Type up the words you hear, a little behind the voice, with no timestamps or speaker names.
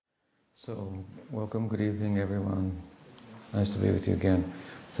So, welcome, good evening everyone. Nice to be with you again.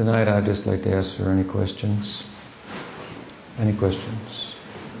 Tonight I'd just like to ask for any questions. Any questions?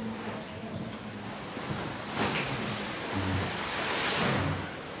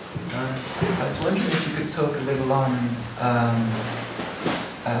 I was wondering if you could talk a little on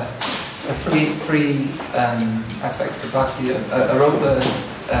the three aspects of Bhakti, Aropa-Siddha,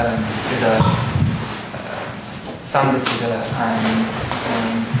 Sanga-Siddha,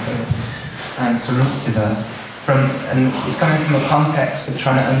 and Svarupa-siddha. And it's coming from a context of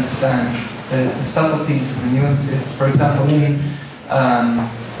trying to understand the subtleties of the nuances. For example, in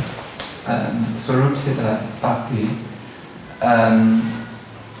Svarupa-siddha Bhakti,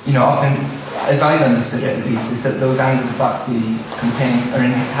 often, as I've understood it at least, is that those angles of Bhakti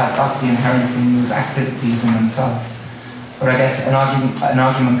have Bhakti inherent in those activities in themselves. But I guess an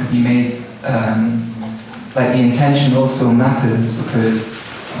argument could be made like the intention also matters,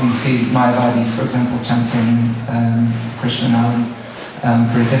 because you see Mayavadis, for example, chanting Krishna Nam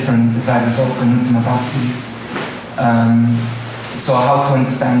for a different desired result than Uttama Bhakti. So how to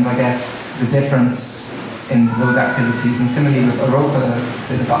understand, I guess, the difference in those activities. And similarly with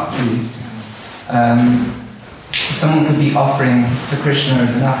Aropa-Siddha Bhakti, someone could be offering to Krishna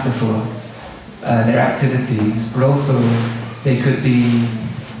as an afterthought their activities, but also they could be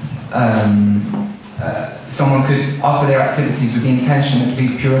someone could offer their activities with the intention of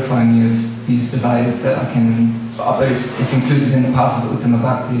please purify me of these desires that I can, but it's included in the path of Uttama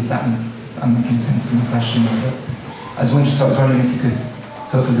Bhakti, if I'm making sense in the question. But I was wondering if you could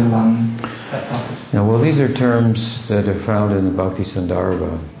talk a little on that topic. Yeah, well, these are terms that are found in the Bhakti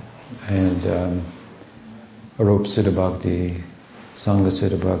Sandarbha, and Aropa-Siddha Bhakti,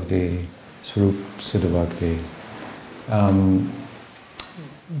 Sanga-Siddha Bhakti, Svarupa-siddha Bhakti.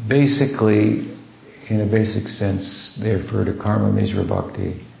 Basically, in a basic sense, they refer to Karma Mishra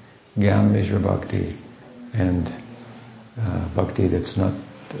Bhakti, Jnana Mishra Bhakti, and Bhakti that's not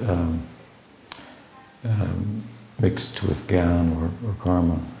mixed with Jnana or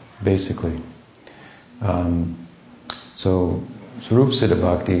Karma, basically. So, Svarupa-siddha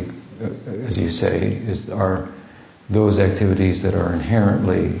Bhakti, as you say, are those activities that are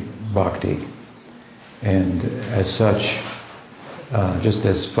inherently Bhakti. And as such, just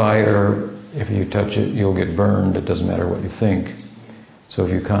as fire, if you touch it, you'll get burned. It doesn't matter what you think. So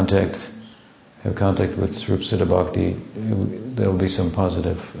if you have contact with Svarupa-siddha Bhakti, there'll be some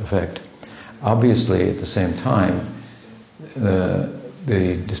positive effect. Obviously, at the same time, the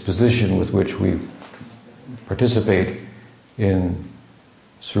disposition with which we participate in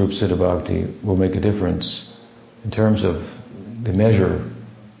Svarupa-siddha Bhakti will make a difference in terms of the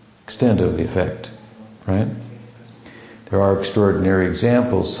extent of the effect, right? There are extraordinary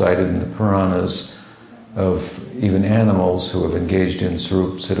examples cited in the Puranas of even animals who have engaged in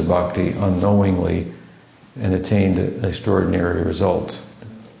Svarupa-siddha Bhakti unknowingly and attained an extraordinary result.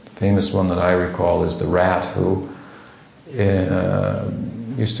 The famous one that I recall is the rat who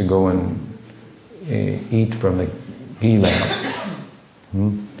used to go and eat from the ghee lamp.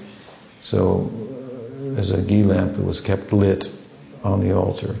 So there's a ghee lamp that was kept lit on the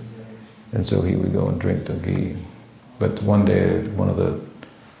altar, and so he would go and drink the ghee. But one day, one of the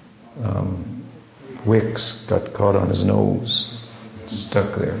wicks got caught on his nose,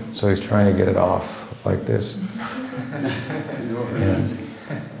 stuck there. So he's trying to get it off like this.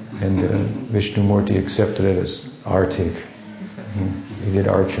 And Vishnumurti accepted it as Artik. He did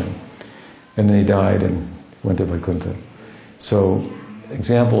Archan. And then he died and went to Vaikuntha. So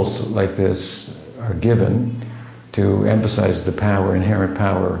examples like this are given to emphasize the power, inherent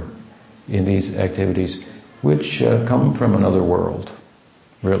power in these activities, which come from another world,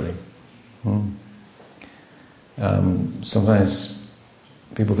 really. Sometimes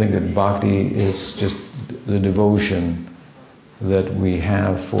people think that bhakti is just the devotion that we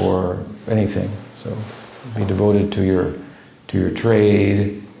have for anything. So be devoted to your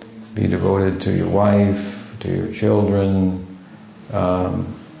trade, be devoted to your wife, to your children,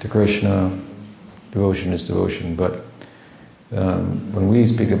 to Krishna. Devotion is devotion. But when we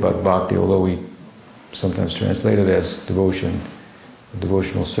speak about bhakti, although we sometimes translate it as devotion,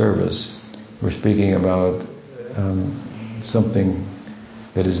 devotional service, we're speaking about something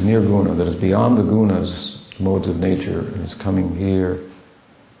that is nirguna, that is beyond the gunas, modes of nature, and is coming here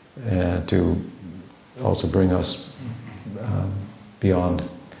to also bring us beyond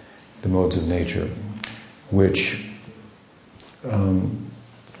the modes of nature, which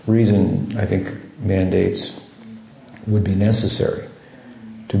reason, I think, mandates would be necessary.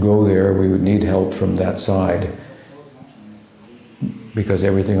 To go there, we would need help from that side, because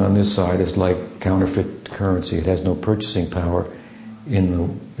everything on this side is like counterfeit currency. It has no purchasing power.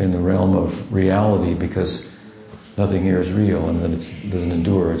 in the realm of reality, because nothing here is real, and that it doesn't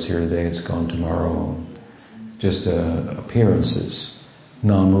endure. It's here today, it's gone tomorrow. Just appearances,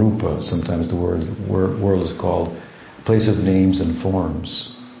 nam-rupa. Sometimes the world is called a place of names and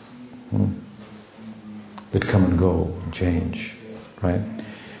forms that come and go and change, right?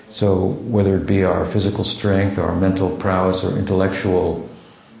 So whether it be our physical strength, or our mental prowess, or intellectual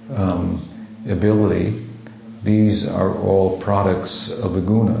ability, these are all products of the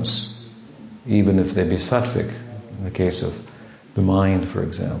gunas, even if they be sattvic, in the case of the mind, for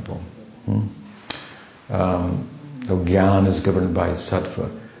example. Jnana is governed by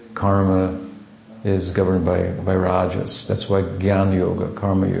sattva. Karma is governed by rajas. That's why Jnana Yoga,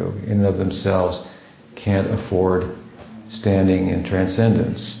 Karma Yoga, in and of themselves can't afford standing in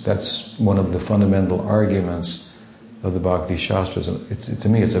transcendence. That's one of the fundamental arguments of the Bhakti Shastras. To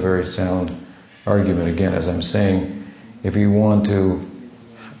me, it's a very sound argument. Again, as I'm saying, if you want to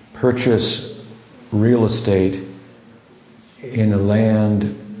purchase real estate in a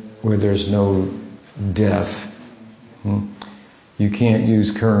land where there's no death, you can't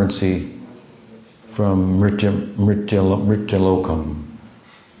use currency from Mrityalokam.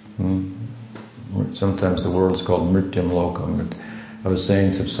 Sometimes the world is called Mrityalokam. I was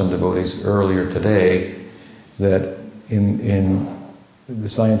saying to some devotees earlier today that in the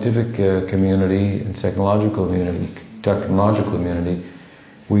scientific community and technological community,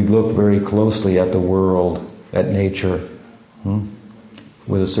 we look very closely at the world, at nature,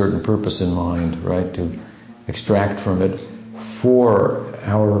 with a certain purpose in mind, right? To extract from it for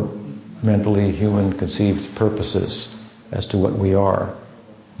our mentally human conceived purposes as to what we are.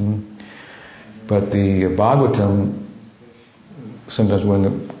 But the Bhagavatam, sometimes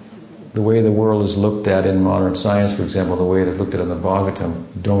when the way the world is looked at in modern science, for example, the way it is looked at in the Bhagavatam,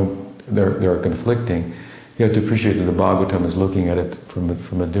 they're conflicting. You have to appreciate that the Bhagavatam is looking at it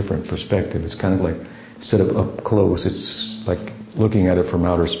from a different perspective. It's kind of like set up close. It's like looking at it from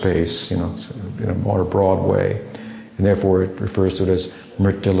outer space, in a more broad way. And therefore it refers to it as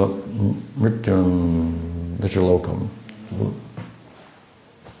Mrityalokam,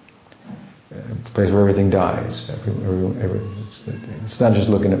 a place where everything dies. It's not just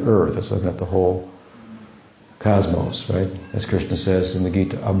looking at Earth, it's looking at the whole cosmos, right? As Krishna says in the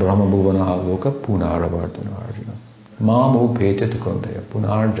Gita, Abrahma bhuvana loka punaravartana arjuna. Mamu pete tukunteya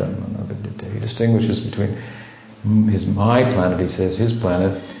punarjanma navidyate. He distinguishes between my planet, he says, his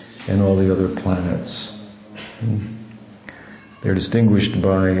planet, and all the other planets. They're distinguished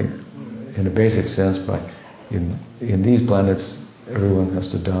by, in a basic sense, by in these planets everyone has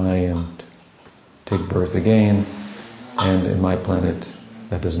to die and take birth again, and in my planet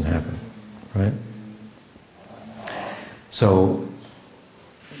that doesn't happen, right? So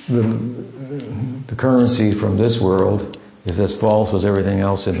the currency from this world is as false as everything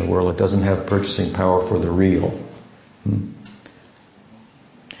else in the world. It doesn't have purchasing power for the real.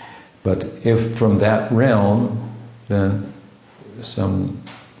 But if from that realm then some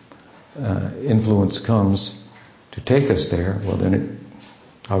influence comes to take us there, well then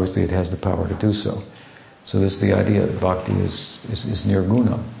obviously it has the power to do so. So this is the idea that bhakti is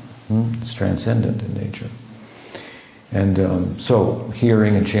nirguna. It's transcendent in nature. And so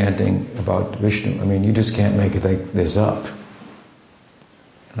hearing and chanting about Vishnu, you just can't make this up.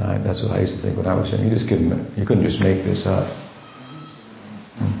 That's what I used to think when I was young. You couldn't just make this up.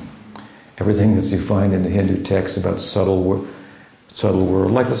 Everything that you find in the Hindu texts about subtle world.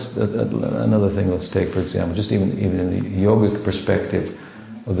 Like another thing, let's take for example, just even in the yogic perspective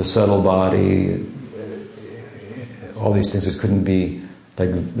of the subtle body, all these things that couldn't be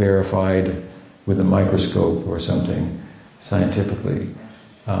like verified with a microscope or something scientifically,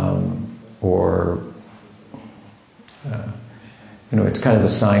 it's kind of the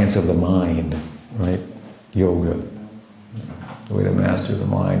science of the mind, right? Yoga, the way to master the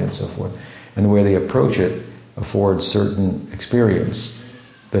mind and so forth. And the way they approach it affords certain experience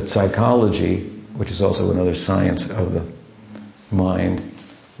that psychology, which is also another science of the mind,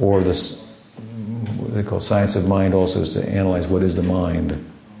 or what they call science of mind also is to analyze what is the mind,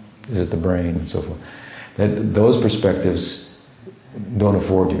 is it the brain, and so forth. That those perspectives don't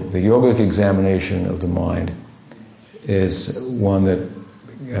afford you. The yogic examination of the mind is one that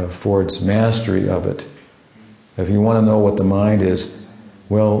affords mastery of it. If you want to know what the mind is,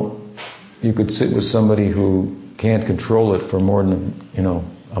 well, you could sit with somebody who can't control it for more than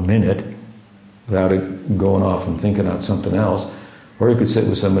a minute without it going off and thinking on something else, or you could sit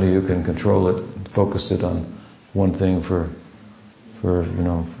with somebody who can control it, focus it on one thing for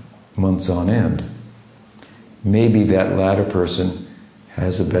months on end. Maybe that latter person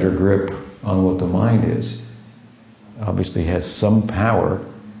has a better grip on what the mind is. obviously has some power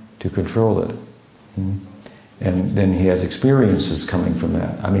to control it. And then he has experiences coming from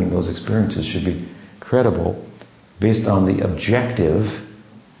that. I mean, those experiences should be credible based on the objective.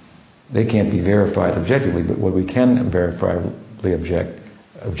 They can't be verified objectively, but what we can objectively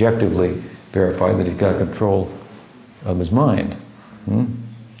verify that he's got control of his mind.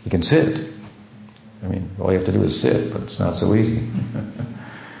 He can sit. I mean, all you have to do is sit, but it's not so easy.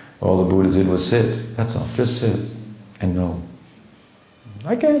 All the Buddha did was sit. That's all. Just sit and know.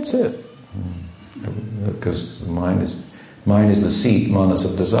 I can't sit. Because the mind is the seat, manas,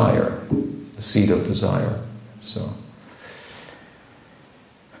 of desire. The seat of desire. So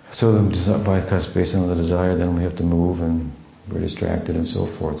based on the desire, then we have to move and we're distracted and so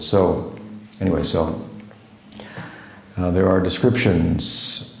forth. So, anyway, there are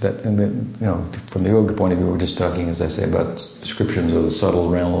descriptions that, and then, from the yoga point of view, we're just talking, as I say, about descriptions of the subtle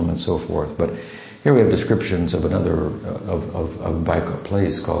realm and so forth. But here we have descriptions of a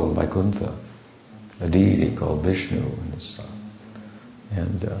place called Vaikuntha, a deity called Vishnu,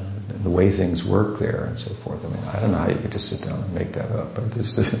 and the way things work there and so forth. I mean, I don't know how you could just sit down and make that up, but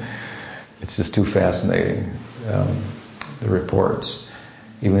it's just too fascinating. The reports,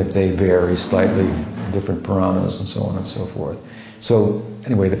 even if they vary slightly, different Puranas and so on and so forth. So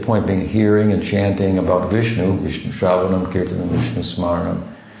anyway, the point being, hearing and chanting about Vishnu Shravanam, Kirtanam, Vishnu Smaranam.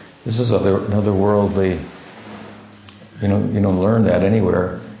 This is another worldly. You don't learn that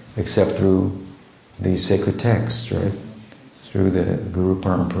anywhere except through these sacred texts, right? Through the Guru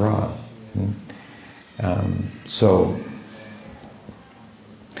Parampara.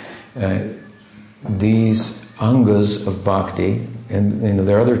 These angas of bhakti, and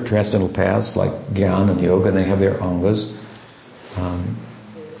there are other transcendental paths like Gyan and Yoga, and they have their angas.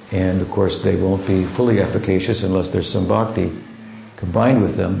 And of course they won't be fully efficacious unless there's some bhakti combined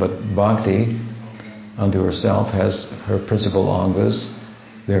with them, but bhakti unto herself has her principal angas.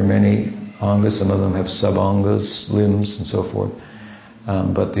 There are many angas, some of them have sub-angas, limbs and so forth.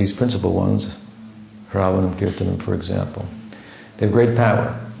 But these principal ones, Shravanam, Kirtanam, for example, they have great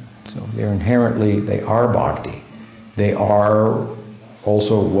power. So they are bhakti. They are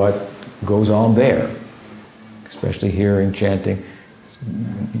also what goes on there, especially hearing, chanting,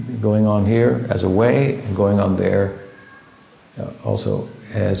 going on here as a way, and going on there also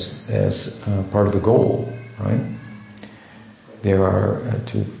as part of the goal, right? There are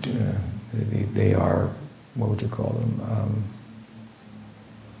they are, what would you call them?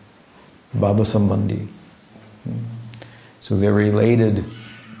 Bhava Sambandhi. So they're related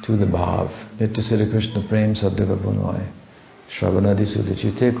to the bhav. Nitya Siddha Krishna Prem Sadhava Bunvai. Shravanadi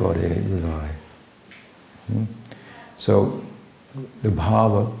Sudachite Kore Ulai. So the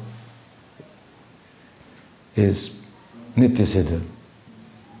bhava is Nitya Siddha,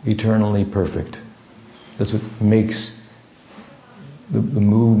 eternally perfect. That's what makes the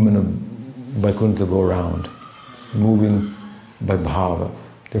movement of Vaikuntha go around, moving by bhava,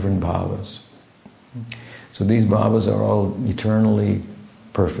 different bhavas. So these bhavas are all eternally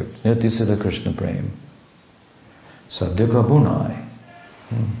perfect. Nitya Siddha Krishna Prem. Sadhika Bunai.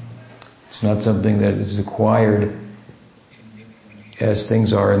 It's not something that is acquired as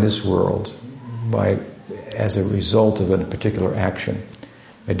things are in this world as a result of a particular action.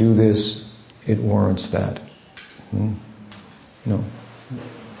 I do this, it warrants that. No.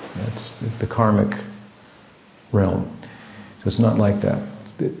 That's the karmic realm. So it's not like that.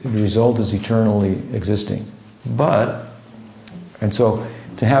 The result is eternally existing. And so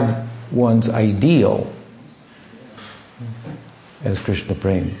to have one's ideal as Krishna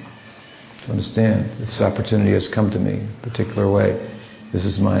Prem, to understand this opportunity has come to me in a particular way, this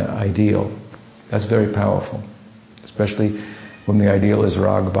is my ideal, that's very powerful, especially when the ideal is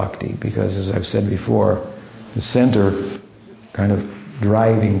Rag Bhakti, because as I've said before, the center kind of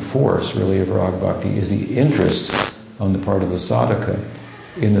driving force really of Rag Bhakti is the interest on the part of the sadhaka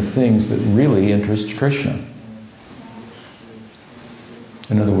in the things that really interest Krishna.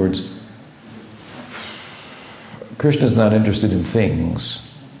 In other words, Krishna is not interested in things.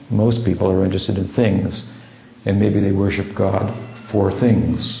 Most people are interested in things, and maybe they worship God for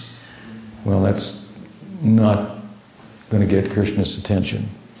things. Well, that's not going to get Krishna's attention.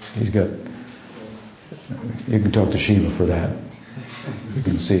 You can talk to Shiva for that. You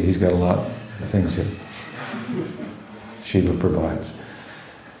can see he's got a lot of things that Shiva provides.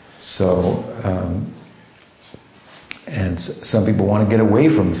 So, and some people want to get away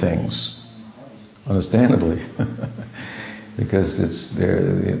from things, understandably, because it's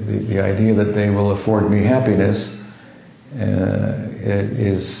the idea that they will afford me happiness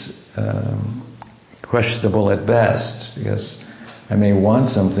is questionable at best, because I may want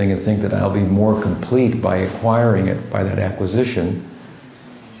something and think that I'll be more complete by acquiring it, by that acquisition,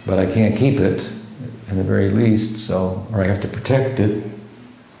 but I can't keep it, in the very least, or I have to protect it.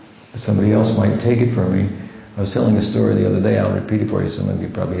 Somebody else might take it from me. I was telling a story the other day, I'll repeat it for you, some of you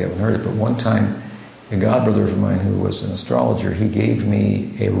probably haven't heard it, but one time, a godbrother of mine who was an astrologer, he gave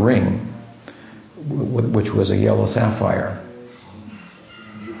me a ring, which was a yellow sapphire.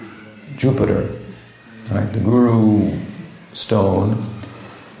 Jupiter, right? The guru stone,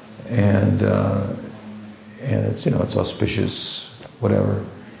 and it's, it's auspicious, whatever.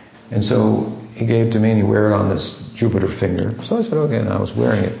 And so he gave it to me, and he wear it on this Jupiter finger. So I said, okay, and I was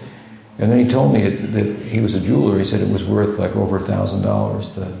wearing it. And then he told me that he was a jeweler. He said it was worth like over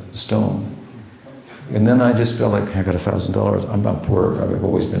 $1,000, the stone. And then I just felt like, I got $1,000. I'm poor. I've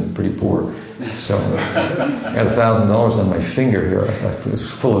always been pretty poor. So I got $1,000 on my finger here. I was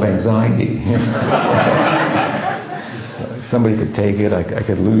full of anxiety. Somebody could take it. I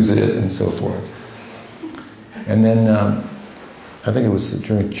could lose it, and so forth. And then I think it was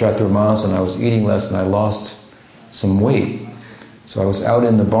during Chaturmas, and I was eating less, and I lost some weight. So I was out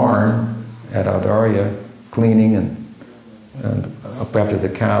in the barn at Audarya cleaning and up after the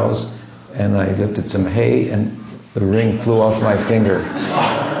cows, and I lifted some hay, and the ring flew off my finger.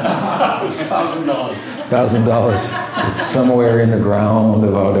 $1,000. $1,000. It's somewhere in the ground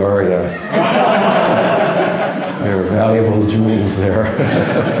of Audarya. There are valuable jewels there.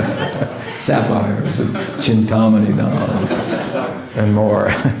 Sapphires and chintamani and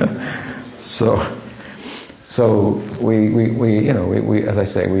more. So we as I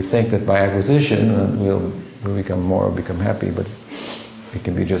say, we think that by acquisition we'll become happy, but it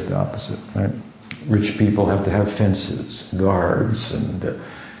can be just the opposite, right? Rich people have to have fences, guards, and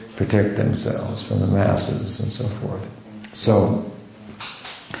protect themselves from the masses and so forth. So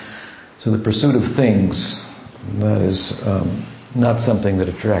the pursuit of things, that is not something that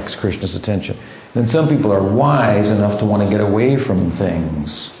attracts Krishna's attention. Then some people are wise enough to want to get away from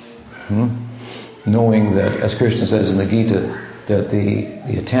things, knowing that, as Krishna says in the Gita, that the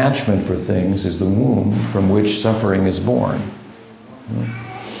attachment for things is the womb from which suffering is born.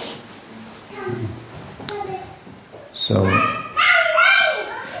 So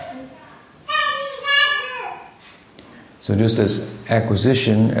just as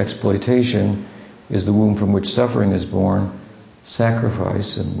acquisition, exploitation, is the womb from which suffering is born,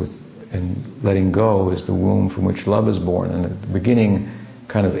 sacrifice and letting go is the womb from which love is born. And at the beginning,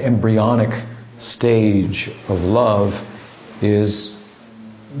 kind of embryonic stage of love is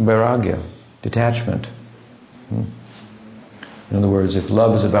vairagya, detachment. In other words, if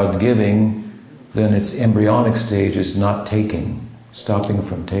love is about giving, then its embryonic stage is not taking, stopping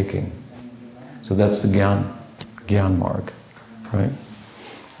from taking. So that's the Gyan marg, right?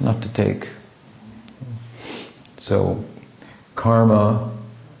 Not to take. So karma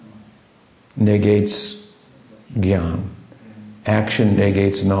negates Gyan. Action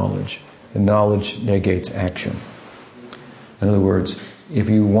negates knowledge. And knowledge negates action. In other words, if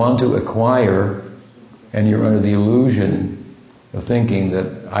you want to acquire and you're under the illusion of thinking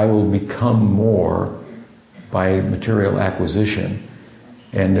that I will become more by material acquisition,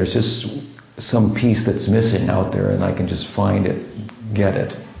 and there's just some piece that's missing out there and I can just find it, get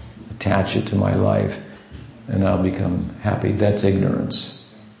it, attach it to my life, and I'll become happy. That's ignorance.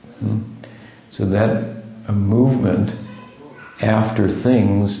 So that a movement after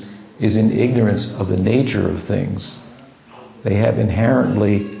things is in ignorance of the nature of things. They have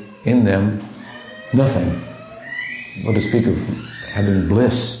inherently in them nothing. What to speak of having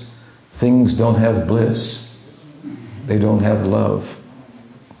bliss? Things don't have bliss. They don't have love.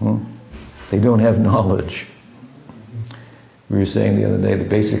 They don't have knowledge. We were saying the other day, the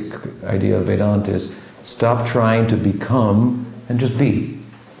basic idea of Vedanta is stop trying to become and just be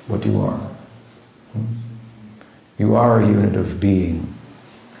what you are. You are a unit of being,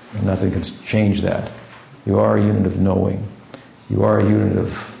 and nothing can change that. You are a unit of knowing. You are a unit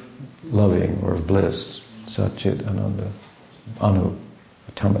of loving or of bliss, Satchit Ananda, Anu,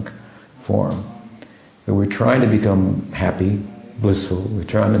 atomic form. But we're trying to become happy, blissful. We're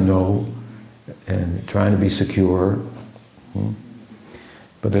trying to know and trying to be secure.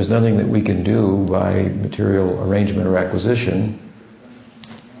 But there's nothing that we can do by material arrangement or acquisition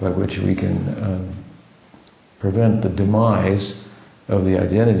by which we can prevent the demise of the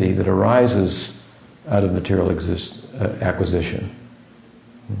identity that arises out of material acquisition.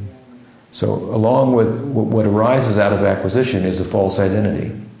 So along with what arises out of acquisition is a false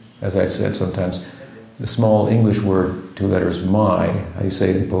identity. As I said, sometimes the small English word, 2 letters, my, how do you say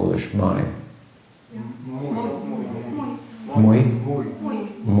it in Polish? My. Mój?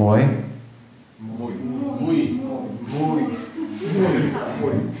 Mój?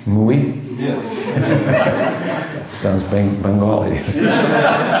 Mui? Yes. Sounds Bengali.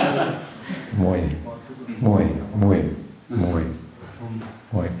 Mui.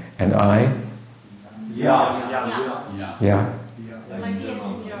 And I? Yeah. Like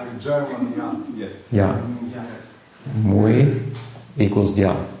German, Yes. Yeah. Mui equals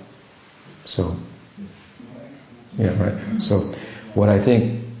ya. So, yeah, right. So, what I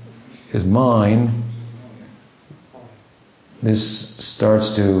think is mine, this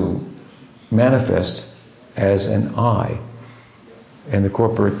starts to manifest as an I. And the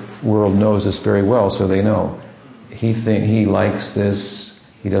corporate world knows this very well, so they know. He likes this,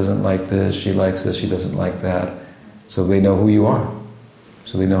 he doesn't like this, she likes this, she doesn't like that. So they know who you are.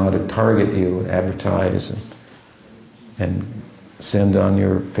 So they know how to target you and advertise and send on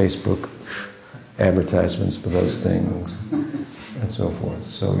your Facebook advertisements for those things and so forth.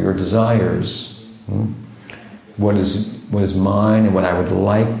 So your desires, what is mine and what I would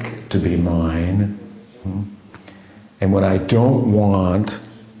like to be mine, and what I don't want,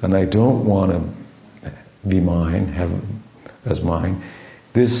 and I don't want to be mine, have as mine.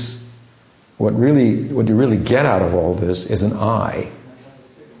 What you really get out of all this is an I.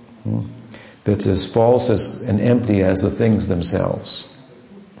 That's as false as and empty as the things themselves.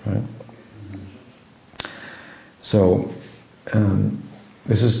 Right? So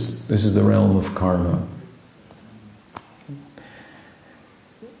this is the realm of karma.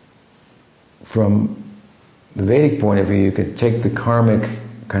 From the Vedic point of view, you could take the karmic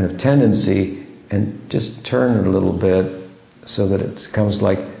kind of tendency and just turn it a little bit so that it becomes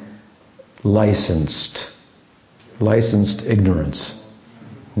like licensed ignorance.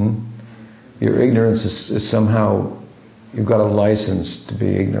 Your ignorance is somehow, you've got a license to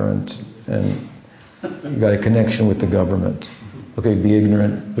be ignorant, and you've got a connection with the government. Okay, be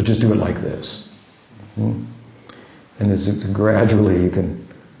ignorant, but just do it like this. And it's gradually you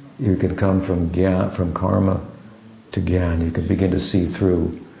can come from karma to gyan. You can begin to see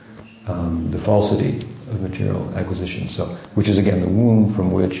through the falsity of material acquisition. So, which is again the womb from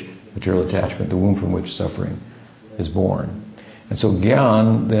which material attachment, the womb from which suffering is born. And so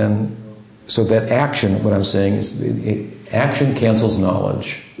gyan then, so that action, what I'm saying is, action cancels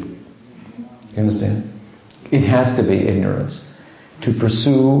knowledge. You understand? It has to be ignorance. To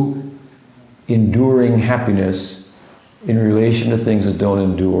pursue enduring happiness in relation to things that don't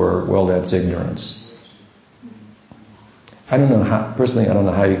endure, well, that's ignorance. Personally, I don't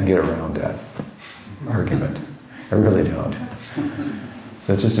know how you can get around that argument. I really don't.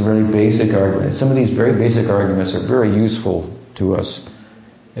 So it's just a very basic argument. Some of these very basic arguments are very useful to us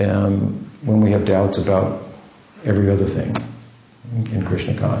when we have doubts about every other thing in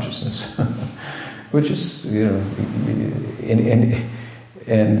Krishna consciousness, which is, and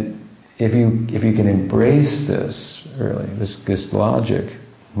if you can embrace this, really, this logic,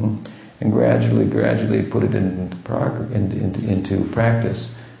 and gradually put it into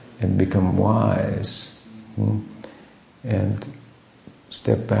practice and become wise, and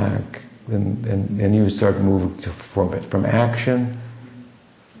step back, and you start moving from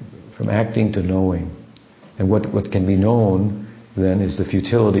acting to knowing. And what can be known then is the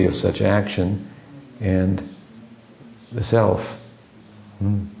futility of such action and the self,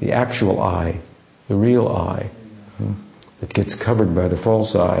 the actual I, the real I, that gets covered by the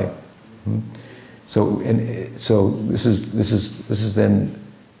false I. So this is then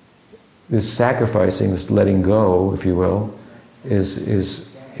this sacrificing, this letting go, if you will,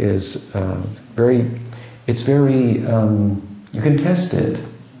 is very. It's very. You can test it.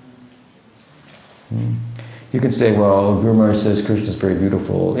 You can say, well, Guru Maharaj says Krishna's very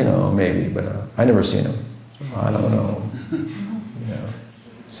beautiful, maybe, but I never seen him. I don't know.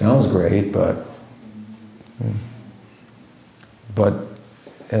 Sounds great, but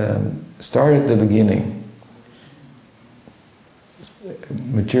start at the beginning.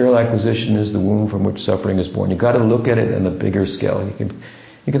 Material acquisition is the womb from which suffering is born. You've got to look at it on a bigger scale. You can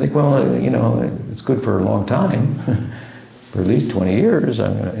think, well, it's good for a long time, for at least 20 years.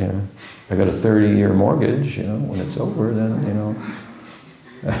 I got a 30-year mortgage. When it's over, then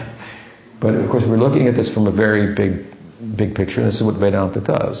But of course, we're looking at this from a very big picture. And this is what Vedanta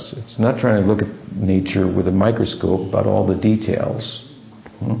does. It's not trying to look at nature with a microscope about all the details.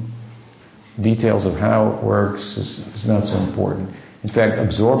 Details of how it works is not so important. In fact,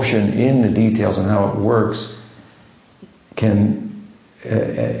 absorption in the details on how it works can,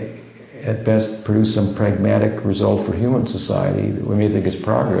 at best, produce some pragmatic result for human society that we may think is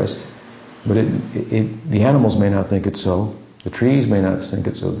progress, but the animals may not think it's so. The trees may not think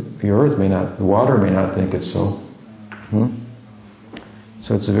it's so. The earth may not. The water may not think it's so.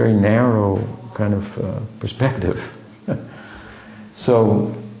 So it's a very narrow kind of perspective.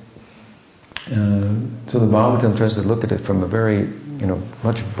 So So the Bhagavatam tries to look at it from a very,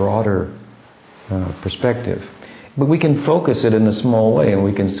 much broader perspective. But we can focus it in a small way, and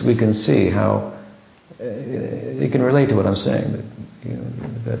we can see how you can relate to what I'm saying.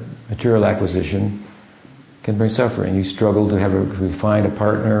 That material acquisition can bring suffering. You struggle to find a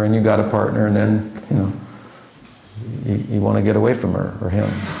partner, and you got a partner, and then you want to get away from her or him.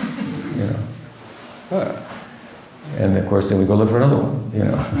 And of course, then we go look for another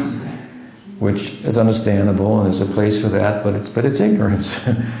one. Which is understandable, and there's a place for that, but it's ignorance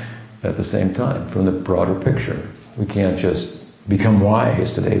at the same time from the broader picture. We can't just become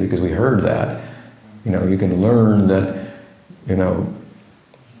wise today because we heard that. You can learn that,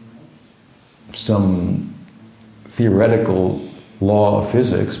 some theoretical law of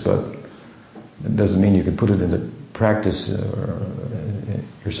physics, but it doesn't mean you can put it into practice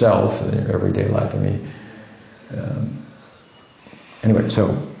yourself in your everyday life. Anyway,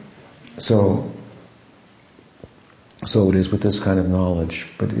 so it is with this kind of knowledge,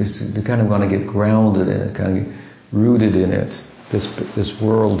 but you kind of want to get grounded in it, kind of get rooted in it, this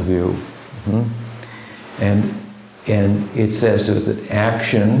worldview. And it says to us that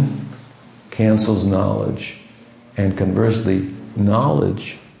action cancels knowledge, and conversely,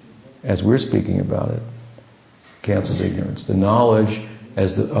 knowledge, as we're speaking about it, cancels ignorance. The knowledge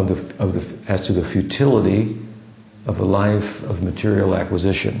as to the futility of a life of material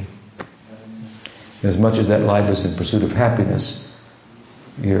acquisition. And as much as that life is in pursuit of happiness,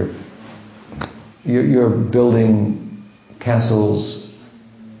 you're building castles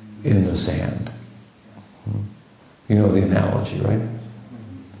in the sand. You know the analogy, right?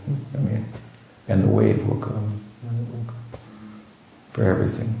 And the wave will come. For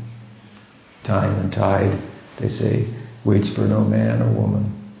everything. Time and tide, they say, waits for no man or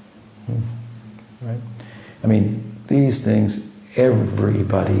woman. Right? These things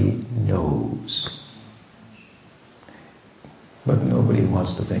everybody knows. But nobody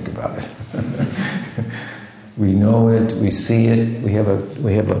wants to think about it. We know it, we see it, we have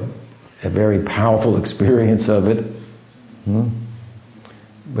a very powerful experience of it.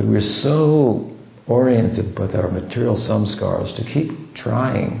 But we're so oriented with our material samskaras to keep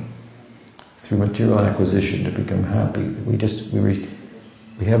trying through material acquisition to become happy. We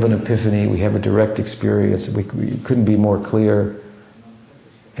have an epiphany, we have a direct experience, we couldn't be more clear,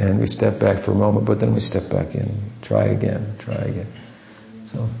 and we step back for a moment, but then we step back in, try again.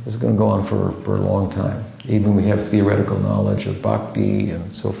 So this is going to go on for a long time. Even we have theoretical knowledge of bhakti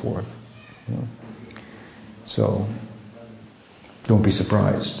and so forth. So don't be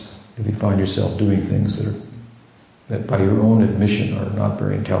surprised if you find yourself doing things that by your own admission are not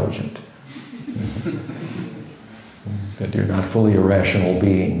very intelligent. That you're not fully a rational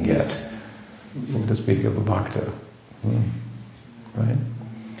being yet, to speak of a bhakta. Right?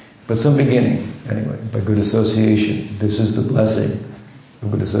 But some beginning, anyway, by good association. This is the blessing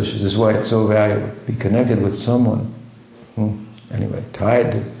of good association. This is why it's so valuable. Be connected with someone. Anyway,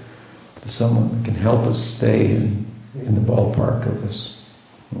 tied to someone that can help us stay in the ballpark of this.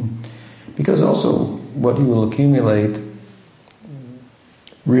 Because also what you will accumulate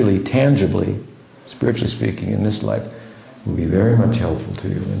really tangibly, spiritually speaking, in this life will be very much helpful to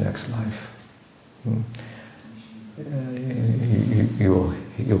you in the next life.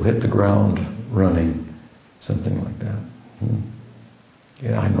 You'll hit the ground running, something like that.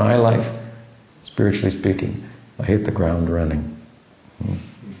 Yeah, in my life, spiritually speaking, I hit the ground running.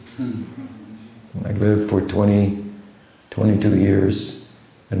 I lived for 22 years,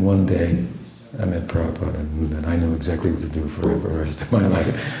 and one day I met Prabhupada, and I knew exactly what to do for the rest of my life.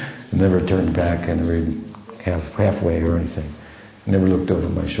 I never turned back, I never even halfway or anything. I never looked over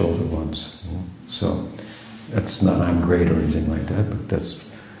my shoulder once. So that's not I'm great or anything like that, but that's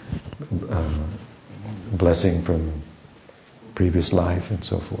a blessing from previous life and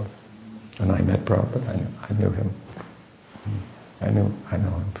so forth. And I met Prabhupada, I knew him. I know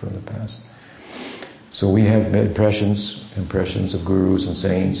him from the past. So we have impressions of gurus and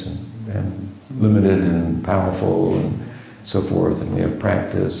saints and limited and powerful and so forth, and we have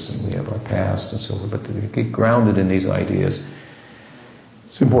practice and we have our past and so forth, but to get grounded in these ideas,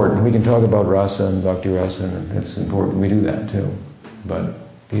 it's important. We can talk about rasa and bhakti rasa, and it's important. We do that too. But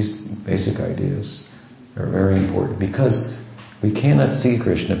these basic ideas are very important because we cannot see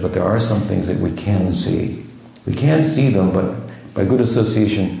Krishna, but there are some things that we can see. We can't see them, but by good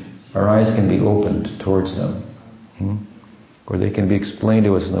association, our eyes can be opened towards them. Or they can be explained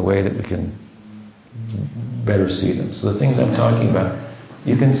to us in a way that we can better see them. So the things I'm talking about,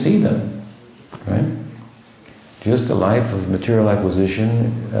 you can see them, right? Just a life of material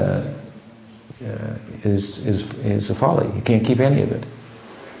acquisition is a folly. You can't keep any of it.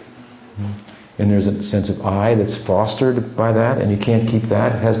 and there's a sense of I that's fostered by that, and you can't keep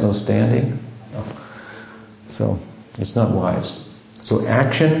that. It has no standing. So it's not wise. So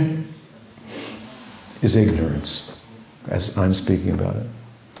action is ignorance, as I'm speaking about it.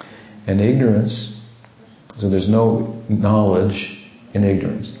 And ignorance, so there's no knowledge in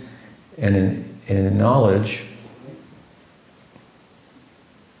ignorance. And in knowledge,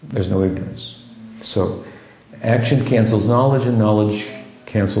 there's no ignorance. So action cancels knowledge, and knowledge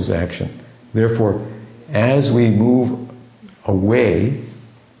cancels action. Therefore, as we move away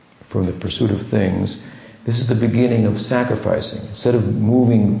from the pursuit of things, this is the beginning of sacrificing. Instead of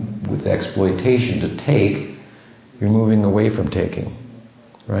moving with exploitation to take, you're moving away from taking,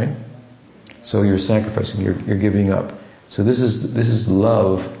 right? So you're sacrificing, you're giving up. So this is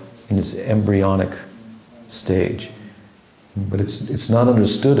love in its embryonic stage. But it's not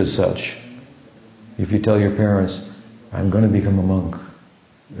understood as such. If you tell your parents, I'm going to become a monk,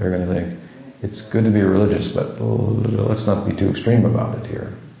 they're going to think, it's good to be religious, but let's not be too extreme about it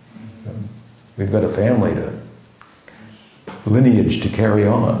here. We've got a family lineage to carry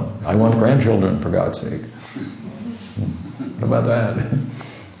on. I want grandchildren, for God's sake. What about that?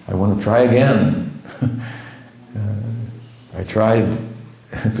 I want to try again. I tried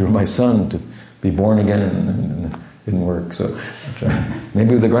through my son to be born again and it didn't work. So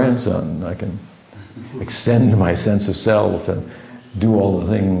maybe with the grandson I can extend my sense of self and do all the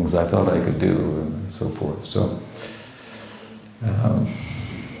things I thought I could do and so forth. So,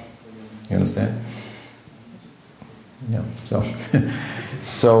 you understand? Yeah.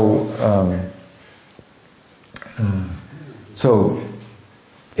 So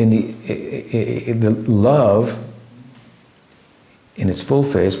in the love in its full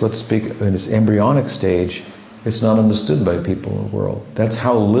phase, in its embryonic stage, it's not understood by people in the world. That's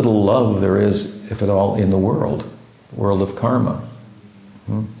how little love there is, if at all, in the world of karma.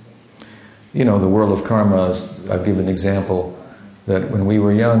 You know, the world of karma is, I've given an example that when we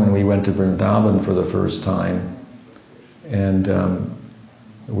were young, we went to Vrindavan for the first time, and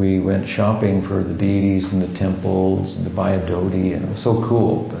we went shopping for the deities in the temples and to buy a dhoti, and it was so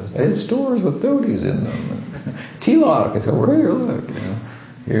cool. They had stores with dhotis in them. And tilak, it's over here, look. You know,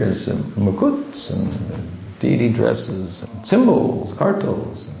 here's mukuts and deity dresses and cymbals,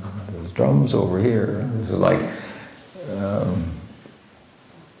 kartals, and there's drums over here. It was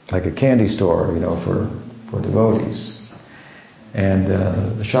like a candy store, you know, for devotees. And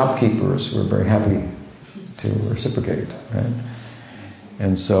the shopkeepers were very happy to reciprocate, right?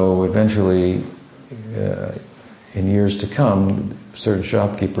 And so eventually, in years to come, certain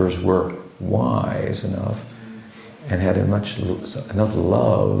shopkeepers were wise enough and had enough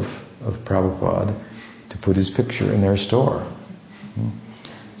love of Prabhupada to put his picture in their store.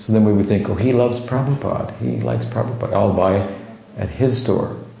 So then we would think, oh, he loves Prabhupada. He likes Prabhupada. I'll buy at his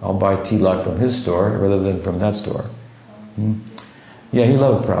store. I'll buy tilak from his store rather than from that store. Yeah, he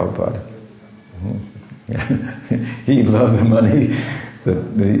loved Prabhupada. He loved the money. That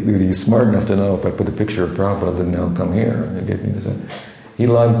he was smart enough to know if I put a picture of Prabhupada, then they'll come here and they give me this. He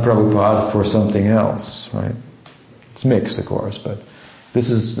loved Prabhupada for something else, right? It's mixed, of course, but this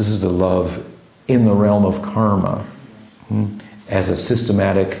is the love in the realm of karma, as a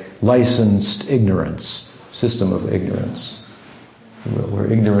systematic, licensed ignorance, system of ignorance, where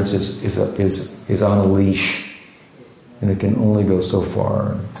ignorance is on a leash, and it can only go so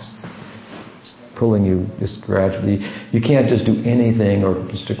far. It's pulling you just gradually. You can't just do anything or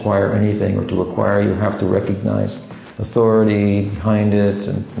just acquire anything, or to acquire you have to recognize authority behind it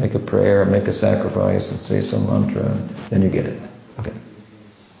and make a prayer, make a sacrifice and say some mantra, and then you get it. Okay.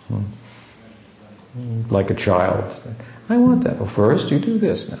 Like a child. I want that. Well, first you do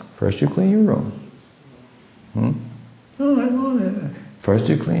this now. First you clean your room. Oh, I want it. First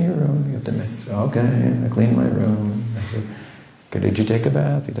you clean your room. You have to make, okay, I clean my room. Okay, did you take a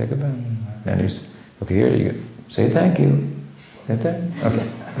bath? You take a bath. And you say, okay, here you go. Say thank you. Say thank you. Okay,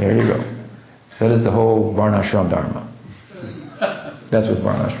 here you go. That is the whole Varnashram Dharma. That's what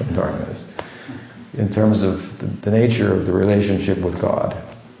Varnashram Dharma is. In terms of the nature of the relationship with God.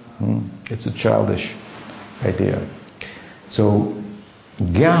 It's a childish idea. So,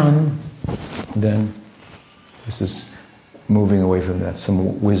 Gyan, then, this is moving away from that,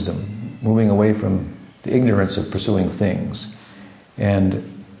 some wisdom, moving away from the ignorance of pursuing things. And,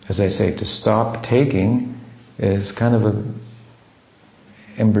 as I say, to stop taking is kind of a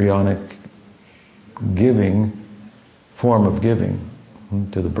embryonic form of giving,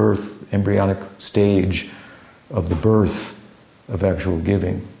 to the birth, embryonic stage of the birth of actual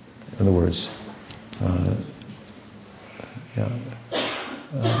giving. In other words,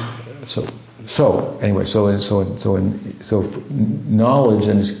 knowledge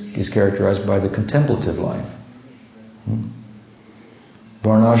then is characterized by the contemplative life.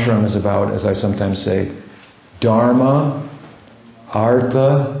 Varnashram is about, as I sometimes say, dharma,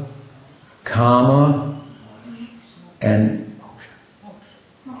 artha, kama, and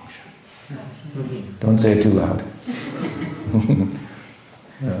don't say it too loud.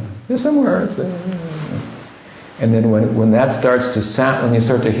 There's somewhere it's there. And then when that starts to sound, when you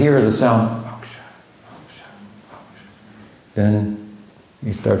start to hear the sound, then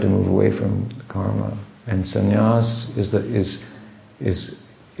you start to move away from karma. And sannyas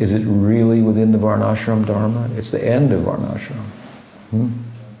is it really within the varnashram dharma? It's the end of varnashram.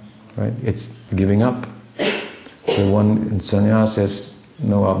 Right? It's giving up. So one in sannyas has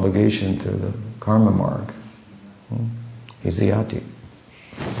no obligation to the karma marg. He's a yati.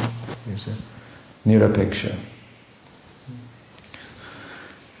 He's a nirapeksha.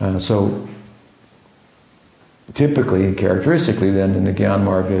 So typically, characteristically then, in the Gyan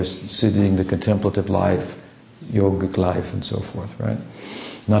Marg, there's sitting, the contemplative life, yogic life, and so forth, right?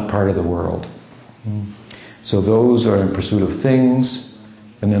 Not part of the world. So those are in pursuit of things,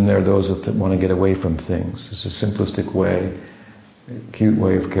 and then there are those that want to get away from things. It's a simplistic way, a cute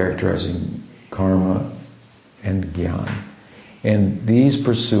way of characterizing karma and Gyan. And these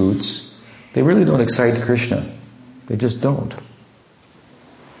pursuits, they really don't excite Krishna. They just don't.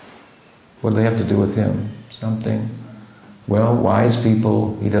 What do they have to do with him? Something. Well, wise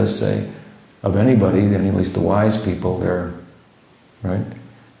people, he does say, of anybody, then at least the wise people, they're, right,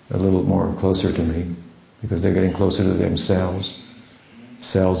 a little more closer to me, because they're getting closer to themselves.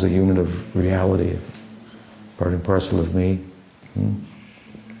 Selves, a unit of reality, part and parcel of me. And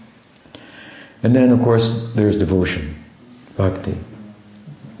then, of course, there's devotion, bhakti.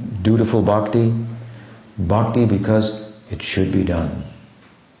 Dutiful bhakti. Bhakti because it should be done.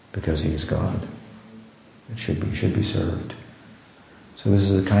 Because he is God. It should be served. So this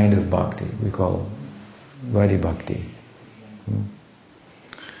is a kind of bhakti we call Vaidhi bhakti.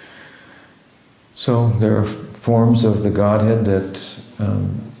 So there are forms of the Godhead that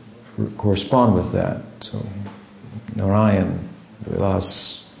correspond with that. So Narayan,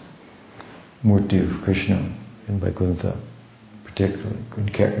 Vilas, Murti of Krishna in Vaikuntha, particularly,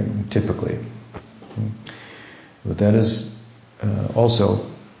 typically. But that is also,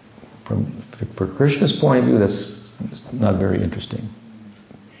 for Krishna's point of view, that's not very interesting.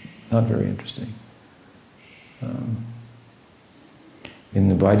 Not very interesting. In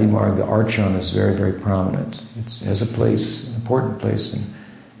the Vaidhi Marg, the Archana is very, very prominent. It has a place, an important place in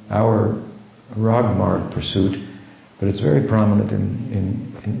our Rag Marg pursuit, but it's very prominent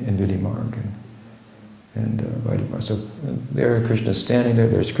in Vidhi Marg and Vaidhi Marg. So there Krishna is standing there,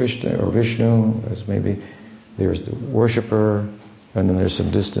 there's Krishna or Vishnu, there's the worshipper, and then there's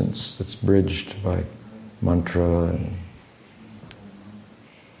some distance that's bridged by mantra and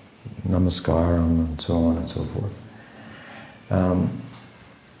namaskaram and so on and so forth.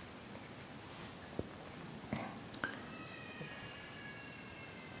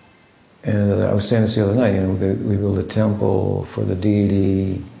 And I was saying this the other night, we build a temple for the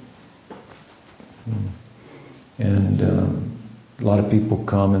deity, and a lot of people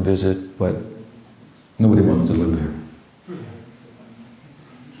come and visit, but nobody wants to live there.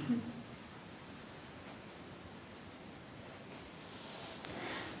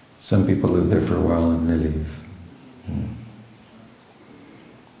 Some people live there for a while and they leave.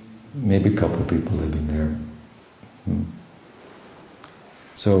 Maybe a couple of people living there.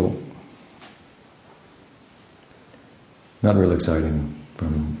 So, not real exciting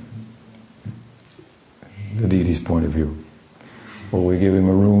from the deity's point of view. Well, we give him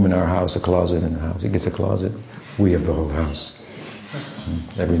a room in our house, a closet in the house. He gets a closet. We have the whole house.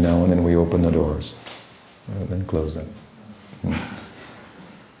 Every now and then we open the doors, and then close them.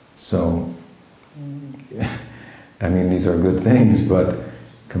 So, I mean, these are good things, but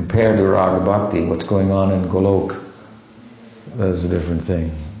compared to Raga Bhakti, what's going on in Golok, that's a different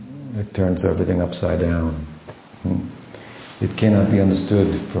thing. It turns everything upside down. It cannot be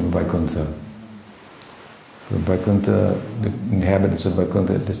understood from Vaikuntha. From Vaikuntha, the inhabitants of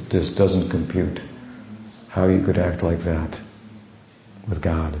Vaikuntha, this doesn't compute how you could act like that with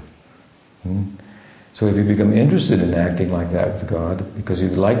God. So if you become interested in acting like that with God, because you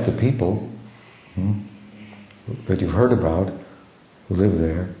like the people that you've heard about, who live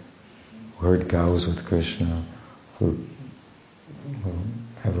there, who herd cows with Krishna, who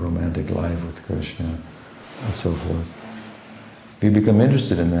have a romantic life with Krishna, and so forth. If you become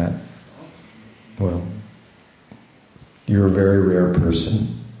interested in that, well, you're a very rare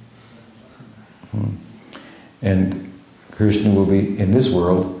person. And Krishna will be, in this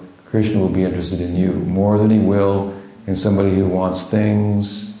world, Krishna will be interested in you more than he will in somebody who wants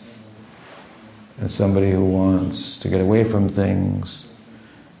things, and somebody who wants to get away from things,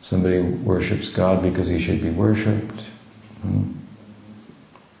 somebody who worships God because he should be worshipped.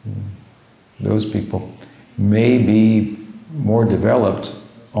 Those people may be more developed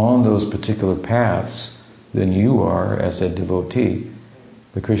on those particular paths than you are as a devotee,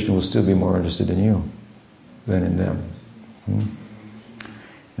 but Krishna will still be more interested in you than in them.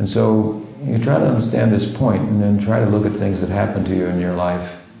 And so you try to understand this point, and then try to look at things that happen to you in your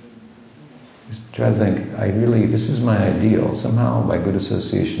life. Just try to think, this is my ideal. Somehow, by good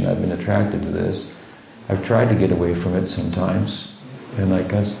association, I've been attracted to this. I've tried to get away from it sometimes, and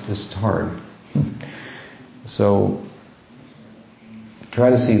it's just hard. So, try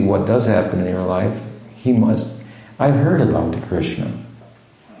to see what does happen in your life. I've heard about Krishna.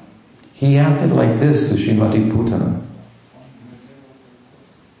 He acted like this to Srimati Putana.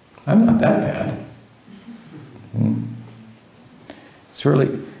 I'm not that bad. Surely,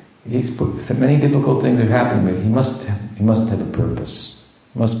 many difficult things have happened to me. He must have a purpose.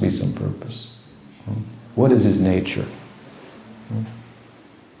 Must be some purpose. What is his nature?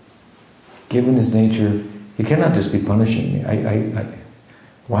 Given his nature, he cannot just be punishing me.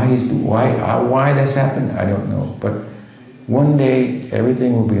 Why this happened? I don't know. But one day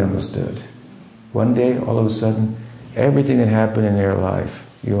everything will be understood. One day, all of a sudden, everything that happened in your life,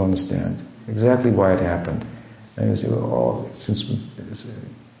 you'll understand exactly why it happened. And you say,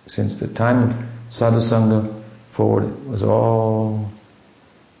 since the time of sadhusanga forward, it was all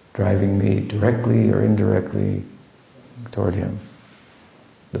driving me directly or indirectly toward him.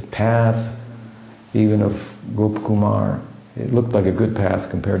 The path, even of Gopakumar, it looked like a good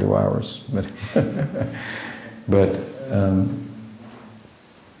path compared to ours, but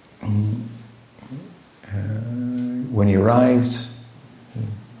when he arrived,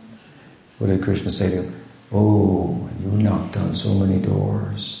 what did Krishna say to him? Oh, you knocked on so many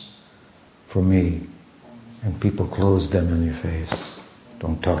doors for me, and people closed them in your face.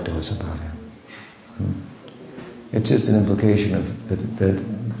 Don't talk to us about him. It's just an implication of that the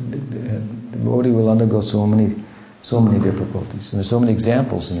devotee will undergo so many difficulties. And there's so many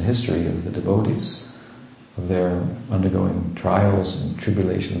examples in the history of the devotees of their undergoing trials and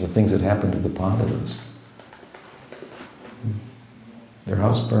tribulations, the things that happened to the Pandavas. Their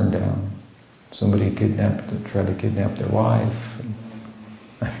house burned down. Somebody tried to kidnap their wife.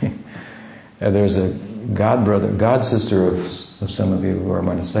 And there's a god sister of some of you who are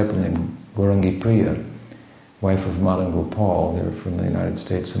my disciple named Gaurangi Priya, wife of Madan Gopal. They're from the United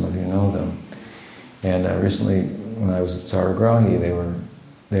States. Some of you know them. And recently, when I was at Saragrahi, they were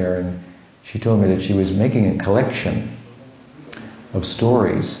there, and she told me that she was making a collection of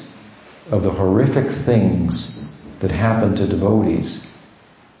stories of the horrific things that happened to devotees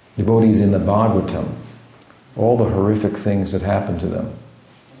in the Bhagavatam, all the horrific things that happened to them.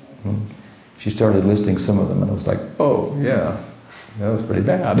 She started listing some of them, and I was like, oh yeah, that was pretty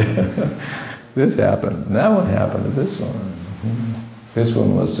bad. This happened, and that one happened, and this one. This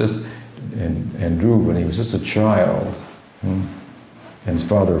one was just, and Dhruv, when he was just a child, and his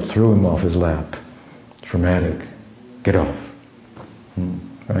father threw him off his lap. Traumatic. Get off.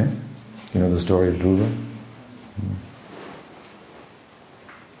 Right? You know the story of Dhruva?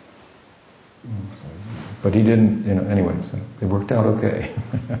 But he didn't, anyway, so it worked out okay.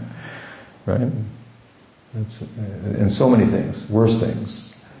 Right? And so many things, worse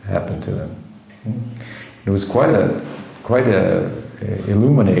things, happened to them. It was quite a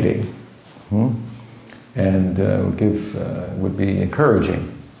illuminating, and would be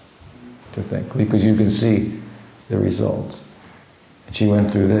encouraging to think, because you can see the results. And she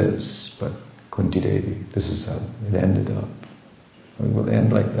went through this, but Kunti Devi, this is how it ended up. It will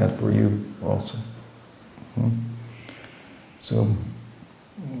end like that for you also. So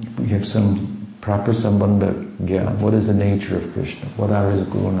we have some proper sambandha gyan. What is the nature of Krishna? What are his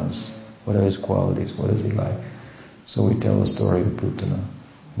gunas? What are his qualities? What is he like? So we tell the story of Putana.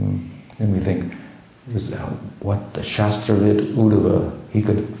 And we think, what the Shastravid Uddhava, he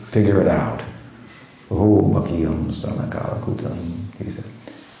could figure it out. Oh, Makiyam Sanakala Kutam, he said.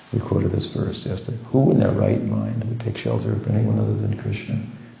 We quoted this verse yesterday. Who in their right mind would take shelter of anyone other than Krishna?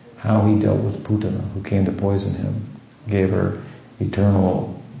 How he dealt with Putana, who came to poison him, gave her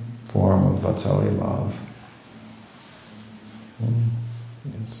eternal form of Vatsalya love.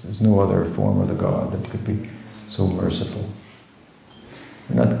 There's no other form of the God that could be so merciful.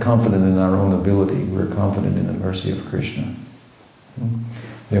 We're not confident in our own ability, we're confident in the mercy of Krishna.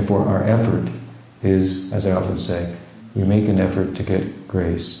 Therefore our effort is, as I often say, we make an effort to get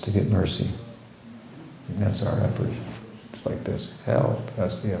grace, to get mercy. And that's our effort. It's like this. Help.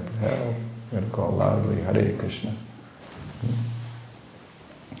 That's the effort. Help. We're going to call loudly, Hare Krishna.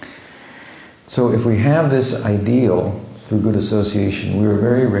 So if we have this ideal through good association, we're a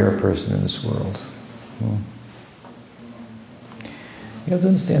very rare person in this world. You have to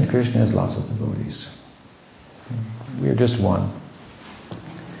understand Krishna has lots of devotees. We are just one.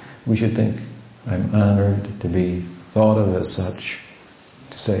 We should think, I'm honored to be thought of as such,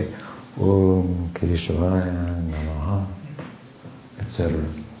 to say, Om Keshavaya Namaha, etc.,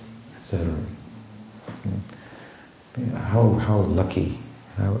 etc. How lucky,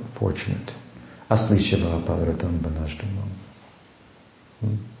 how fortunate. Asli Shiva Padaratam Banashtamam.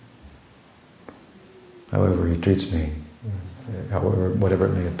 However he treats me, whatever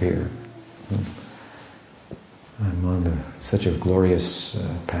it may appear. I'm on such a glorious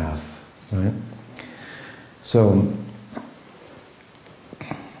path, right? So,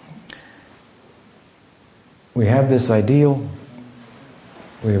 we have this ideal,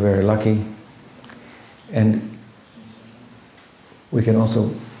 we're very lucky, and we can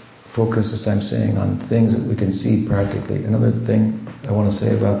also focus, as I'm saying, on things that we can see practically. Another thing I want to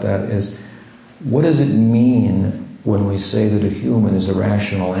say about that is, what does it mean when we say that a human is a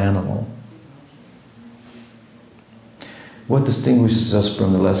rational animal? What distinguishes us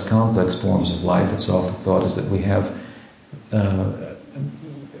from the less complex forms of life, it's often thought, is that we have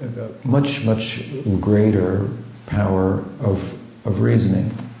much, much greater power of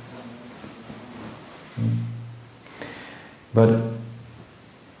reasoning. But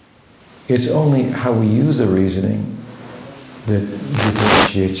it's only how we use the reasoning that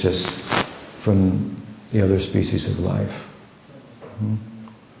differentiates us from the other species of life.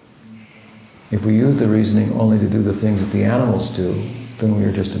 If we use the reasoning only to do the things that the animals do, then we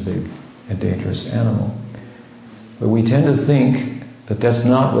are just a big and dangerous animal. But we tend to think that that's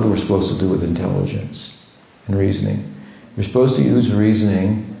not what we're supposed to do with intelligence and reasoning. We're supposed to use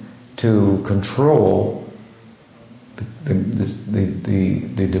reasoning to control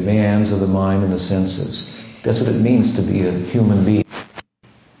the demands of the mind and the senses. That's what it means to be a human being.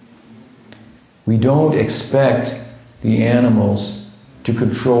 We don't expect the animals to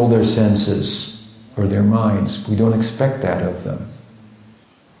control their senses or their minds. We don't expect that of them.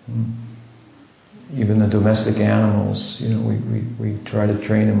 Even the domestic animals, we try to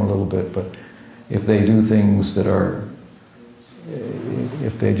train them a little bit, but if they do things that are,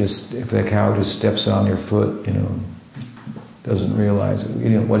 if the cow just steps on your foot, doesn't realize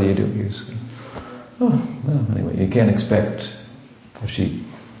it, what do? You say, anyway, you can't expect if she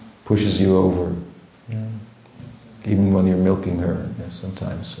pushes you over, even when you're milking her,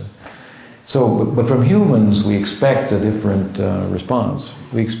 sometimes. But from humans, we expect a different response.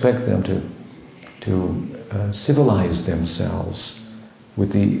 We expect them to civilize themselves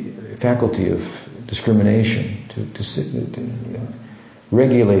with the faculty of discrimination, to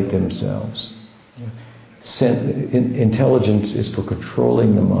regulate themselves. Intelligence is for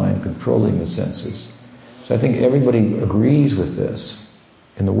controlling the mind, controlling the senses. So I think everybody agrees with this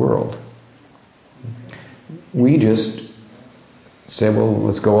in the world. We just say, well,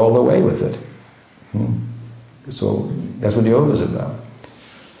 let's go all the way with it. So that's what yoga is about.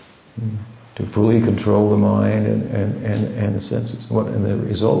 To fully control the mind and the senses. And the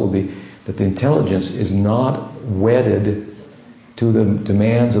result will be that the intelligence is not wedded to the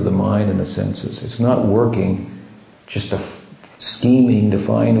demands of the mind and the senses. It's not working, just scheming to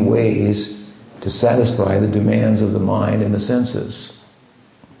find ways to satisfy the demands of the mind and the senses.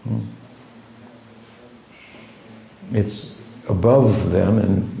 It's above them,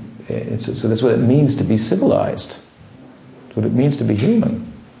 and so that's what it means to be civilized. That's what it means to be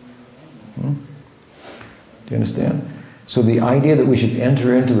human. Do you understand? So the idea that we should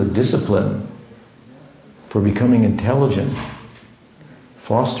enter into a discipline for becoming intelligent,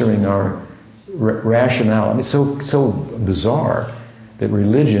 fostering our rationality, it's so bizarre that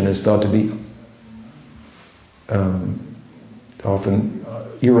religion is thought to be often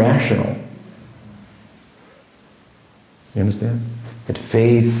irrational. You understand? That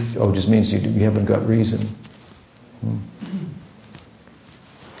faith, just means you haven't got reason.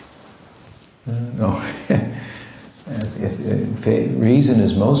 No. Reason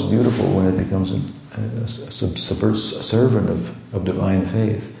is most beautiful when it becomes a servant of divine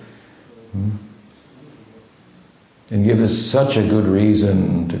faith. And give us such a good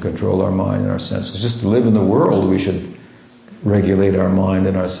reason to control our mind and our senses. Just to live in the world, we should regulate our mind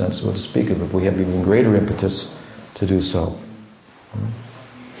and our senses. What to speak of if we have even greater impetus to do so.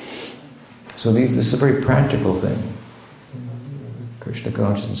 So this is a very practical thing. Krishna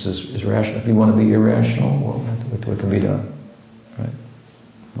consciousness is rational. If you want to be irrational, well, what can be done? Right?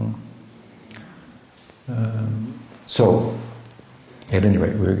 So, at any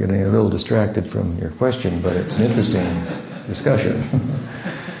rate, we're getting a little distracted from your question, but it's an interesting discussion.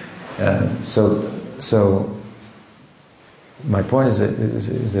 So my point is that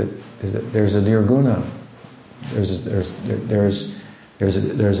there's a nirguna. There's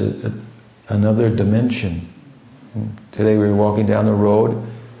another dimension. Today we were walking down the road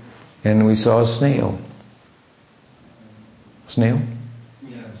and we saw a snail. Snail?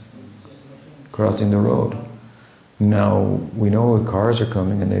 Yes. Crossing the road. Now we know cars are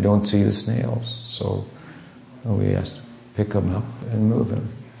coming and they don't see the snails, so we have to pick them up and move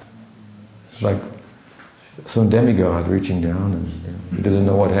them. It's like some demigod reaching down and he doesn't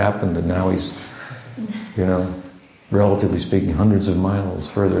know what happened, and now he's, relatively speaking, hundreds of miles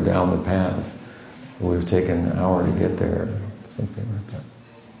further down the path. We've taken an hour to get there, something like that.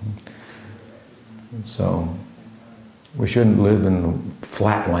 So we shouldn't live in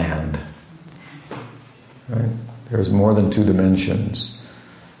flat land, right? There's more than 2 dimensions,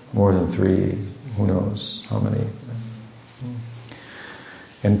 more than 3, who knows how many.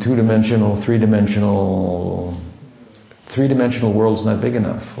 And 2-dimensional, 3-dimensional world's not big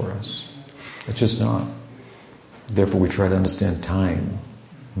enough for us. It's just not. Therefore we try to understand time.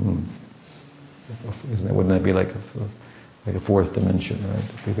 Wouldn't that be like a 4th dimension, right?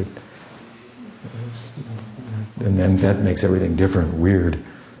 If we could, and then that makes everything different, weird,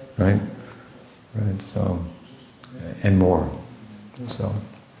 right? Right, so, and more. So,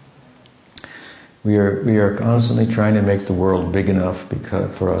 we are constantly trying to make the world big enough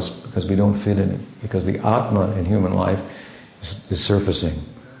because we don't fit in it. Because the Atma in human life is surfacing.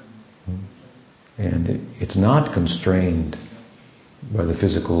 And it's not constrained by the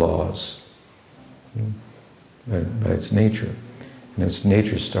physical laws, by its nature. And its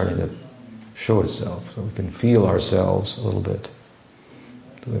nature is starting to show itself. So we can feel ourselves a little bit.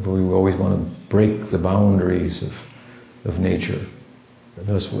 We always want to break the boundaries of nature.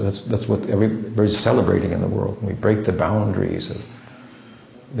 That's what everybody's celebrating in the world. When we break the boundaries of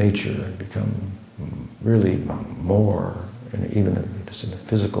nature and become really more, and even just in a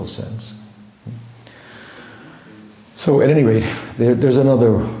physical sense. So at any rate, there's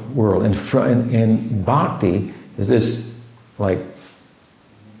another world, and bhakti is this like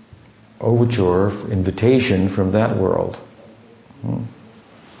overture, invitation from that world.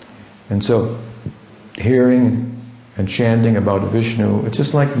 And so, hearing and chanting about Vishnu, it's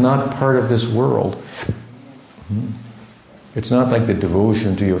just like not part of this world. It's not like the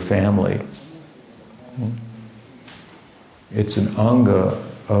devotion to your family. It's an anga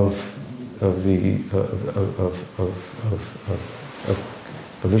of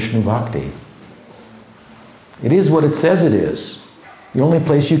Vishnu Bhakti. It is what it says it is. The only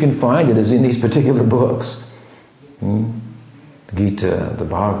place you can find it is in these particular books. The Gita, the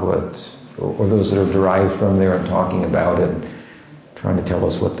Bhagavad, or those that are derived from there and talking about it, trying to tell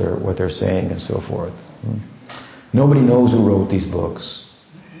us what they're saying and so forth. Nobody knows who wrote these books.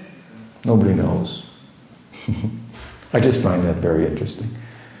 Nobody knows. I just find that very interesting.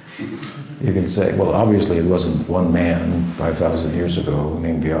 You can say, well, obviously it wasn't one man 5,000 years ago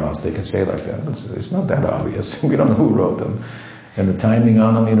named Vyas. They can say like that. It's not that obvious. We don't know who wrote them. And the timing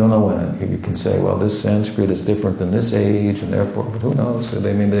on them, you don't know when. You can say, well, this Sanskrit is different than this age, and therefore, but who knows? So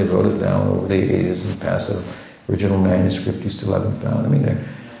maybe they wrote it down over the ages and passed the original manuscript you still haven't found.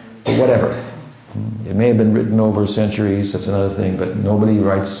 But whatever. It may have been written over centuries, that's another thing, but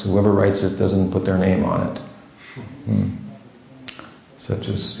whoever writes it doesn't put their name on it. Such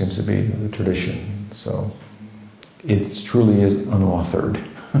as seems to be the tradition. So, it truly is unauthored.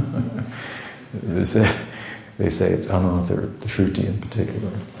 They say it's unauthored, the Shruti in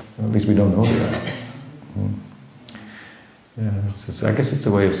particular. At least we don't know that. Yeah, I guess it's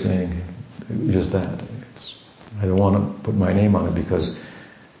a way of saying just that. I don't want to put my name on it because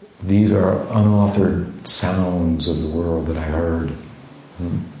these are unauthored sounds of the world that I heard.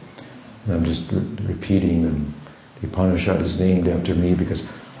 And I'm just repeating them. The Upanishad is named after me because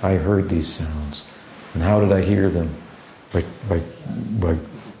I heard these sounds. And how did I hear them? By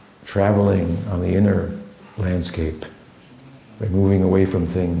traveling on the inner landscape, by moving away from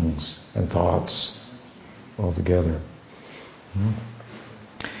things and thoughts altogether.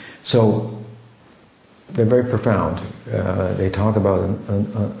 So they're very profound. They talk about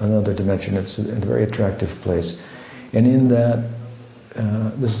another dimension. It's a very attractive place. And in that,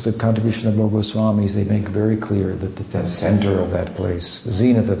 this is the contribution of Bhagavad Swamis, they make very clear that the center of that place, the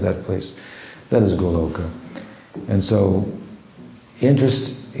zenith of that place, that is Goloka. And so,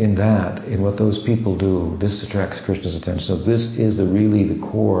 interest in that, in what those people do, this attracts Krishna's attention. So this is really the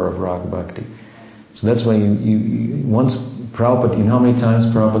core of Raga Bhakti. So that's why once Prabhupada, you know how many times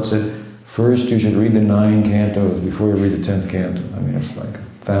Prabhupada said, First, you should read the 9 cantos before you read the 10th canto. I mean, it's like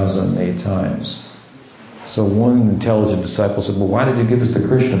 1,008 times. So one intelligent disciple said, well, why did you give us the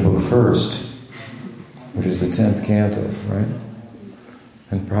Krishna book first? Which is the 10th canto, right?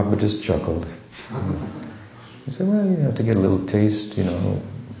 And Prabhupada just chuckled. He said, well, you have to get a little taste,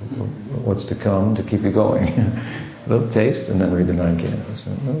 what's to come to keep you going. A little taste, and then read the 9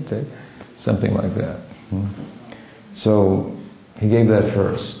 cantos. Something like that. So he gave that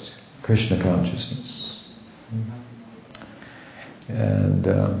first, Krishna consciousness. And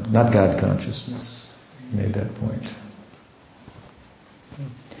not God consciousness. He made that point.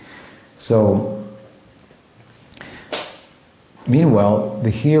 So, meanwhile,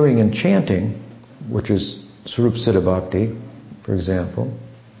 the hearing and chanting, which is Svarupa-siddha Bhakti, for example,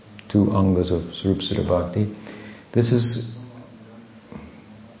 2 angas of Svarupa-siddha Bhakti, this is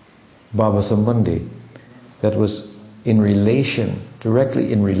Bhava Sambandhi, that was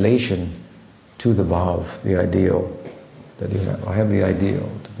directly in relation to the bhav, the ideal that you have. I have the ideal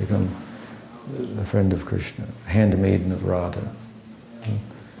to become the friend of Krishna, handmaiden of Radha.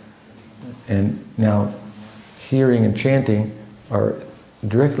 And now, hearing and chanting are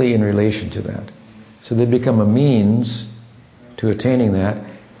directly in relation to that. So they become a means to attaining that,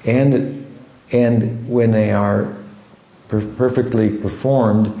 and when they are perfectly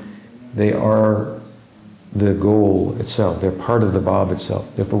performed, they are the goal itself. They're part of the bhav itself.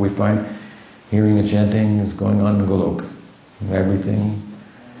 Therefore we find hearing and chanting is going on in Golok. Everything.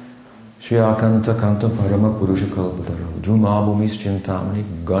 Shriyakanta kanta parama purusha kalpatara Jumabhumis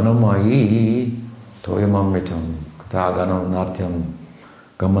chintamani ganamayi toyamamritam kataganam natyam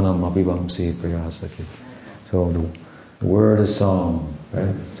gamanam abhivamsi prayasaki. So the word is song,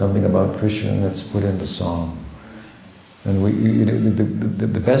 right? Something about Krishna that's put into song. And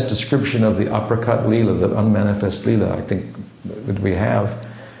the best description of the aprakat lila, the unmanifest lila, I think that we have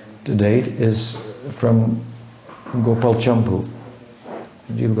to date is from Gopal Champu.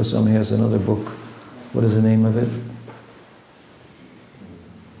 Jiva Goswami has another book. What is the name of it?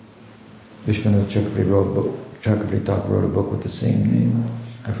 Vishwanath Chakravarti Thakur wrote a book with the same name.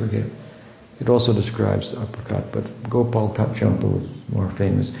 I forget. It also describes the aprakat, but Gopal Champu is more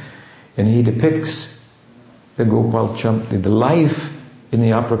famous. And he depicts the Gopal Champu, the life in the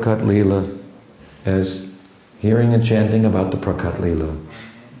aprakat lila, as hearing and chanting about the prakat lila.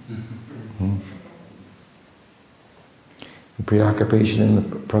 The preoccupation in the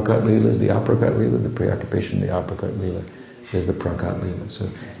prakat lila is the aprakat lila, the preoccupation in the aprakat lila is the prakat lila. So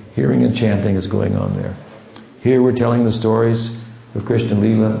hearing and chanting is going on there. Here we're telling the stories of Krishna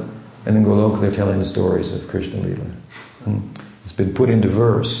lila, and in Golok they're telling the stories of Krishna lila. It's been put into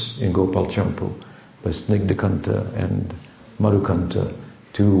verse in Gopal Champu by Snigdhakanta and Madhukanta,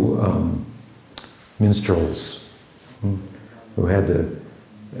 2 minstrels who had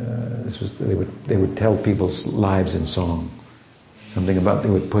they would tell people's lives in song. Something about, they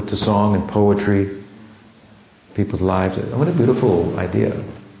would put to song and poetry people's lives. What a beautiful idea.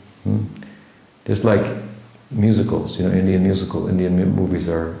 Just like musicals, Indian movies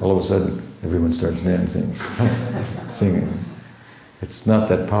are, all of a sudden everyone starts dancing, singing. It's not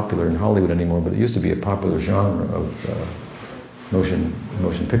that popular in Hollywood anymore, but it used to be a popular genre of motion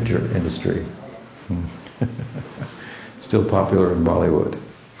picture industry. Still popular in Bollywood.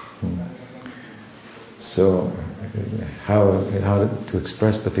 So, how to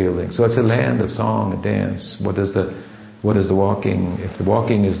express the feeling? So it's a land of song and dance. What is the walking? If the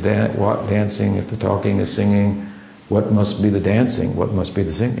walking is dancing, if the talking is singing, what must be the dancing? What must be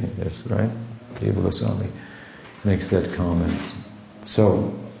the singing? Yes, right? Jiva Goswami makes that comment.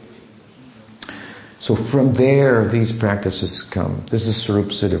 So from there, these practices come. This is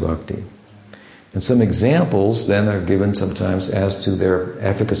Svarupa-siddha Bhakti. And some examples then are given sometimes as to their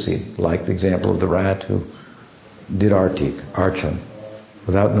efficacy, like the example of the rat who did archan,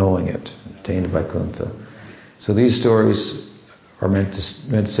 without knowing it, attained by Kunta. So these stories are meant to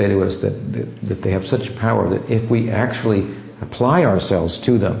say to us that they have such power that if we actually apply ourselves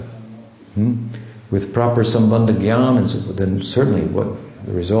to them, with proper sambandha jnana and so forth, then certainly what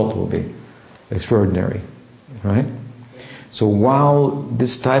the result will be extraordinary, right? So while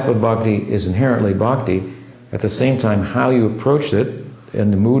this type of bhakti is inherently bhakti, at the same time how you approach it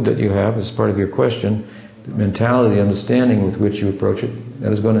and the mood that you have as part of your question, the mentality, the understanding with which you approach it,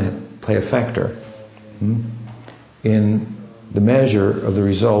 that is going to play a factor in the measure of the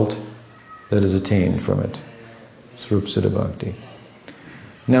result that is attained from it. Svarupa-siddha Bhakti.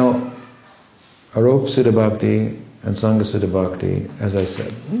 Now, Aropa-Siddha Bhakti and Sanga-Siddha Bhakti, as I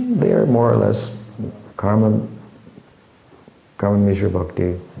said, they are more or less karma Mishra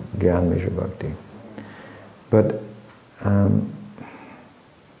Bhakti, Gyan, Mishra Bhakti. But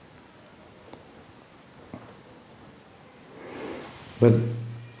But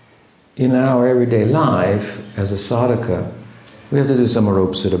in our everyday life, as a sadhaka, we have to do some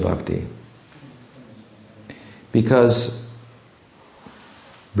Aropa-Siddha Bhakti. Because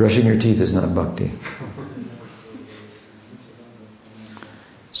brushing your teeth is not bhakti.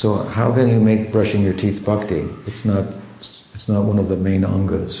 So how can you make brushing your teeth bhakti? It's not one of the main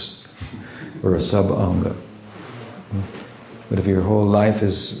angas or a sub-anga. But if your whole life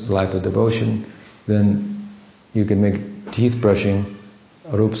is a life of devotion, then you can make teeth brushing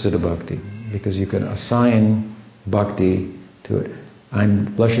Aropa-Siddha Bhakti, because you can assign bhakti to it.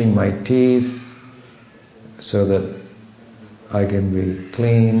 I'm brushing my teeth so that I can be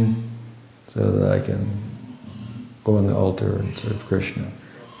clean, so that I can go on the altar and serve Krishna,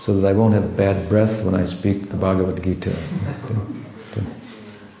 so that I won't have bad breath when I speak the Bhagavad Gita to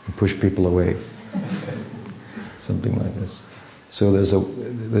push people away. Something like this. So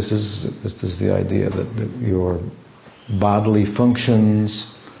this is the idea that your bodily functions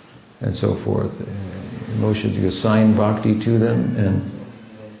and so forth, emotions, you assign bhakti to them, and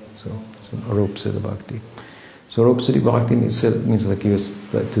so Aropa-Siddha Bhakti. So Aropa-Siddha Bhakti means like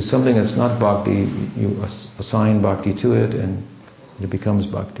to something that's not bhakti, you assign bhakti to it, and it becomes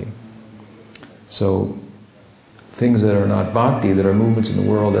bhakti. So things that are not bhakti, that are movements in the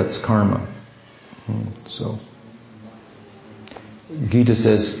world, that's karma. So Gita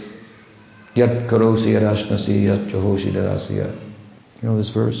says, Yat karosi arashnasi yat jahoshi darasya. You know this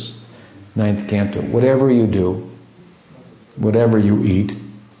verse? 9th canto. Whatever you do, whatever you eat,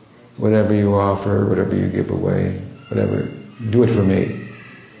 whatever you offer, whatever you give away, whatever, do it for me.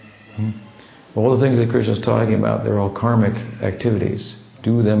 All the things that Krishna is talking about, they're all karmic activities.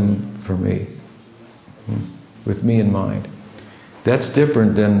 Do them for me. With me in mind. That's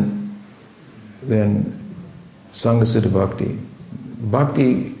different than Sanga-Siddha Bhakti.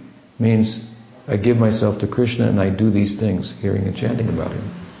 Bhakti means I give myself to Krishna and I do these things, hearing and chanting about him.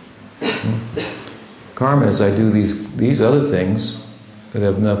 Karma is I do these other things that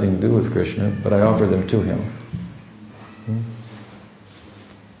have nothing to do with Krishna, but I offer them to him.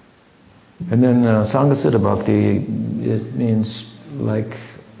 And then Sanga-Siddha Bhakti, it means like,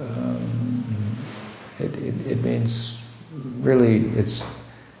 it means really, it's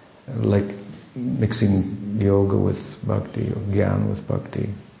like mixing yoga with bhakti or gyan with bhakti.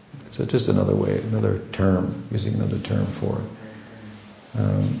 It's just another way, another term, using another term for it.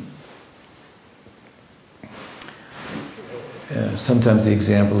 Sometimes the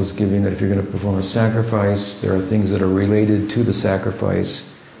example is given that if you're going to perform a sacrifice, there are things that are related to the sacrifice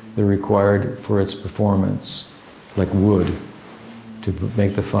that are required for its performance, like wood, to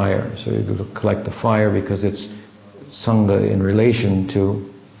make the fire. So you go to collect the fire because it's Sangha in relation to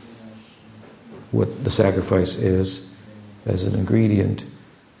what the sacrifice is as an ingredient,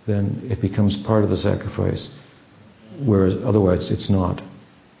 then it becomes part of the sacrifice, whereas otherwise it's not.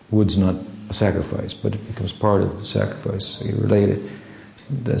 Wood's not a sacrifice, but it becomes part of the sacrifice. So you relate it.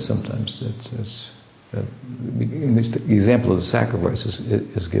 Sometimes in this, the example of the sacrifice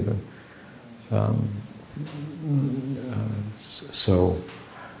is given. So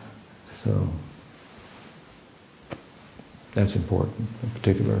that's important, a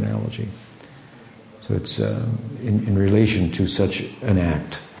particular analogy. So it's in relation to such an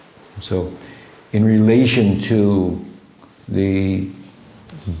act. So in relation to the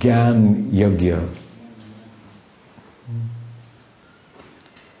Gyan Yajna,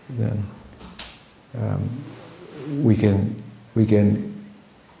 then we can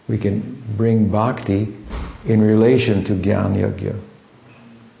bring bhakti in relation to Gyan Yajna,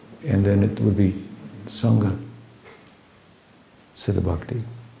 and then it would be Sanga-Siddha Bhakti.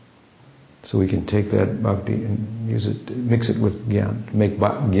 So we can take that bhakti and use it, mix it with gyan, to make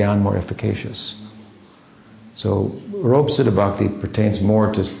gyan more efficacious. So Aropa-Siddha Bhakti pertains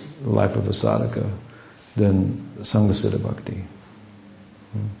more to the life of a sadhaka than Sanga-Siddha Bhakti.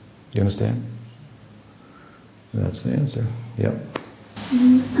 You understand? That's the answer. Yep. I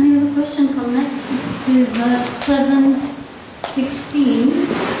have a question connected to verse 7:16.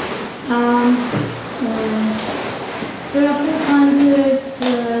 There are two kinds of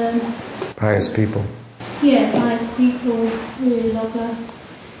pious people. Yeah, pious people,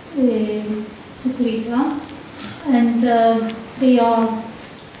 Sukrita, and they are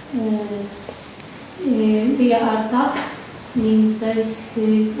arthats, means those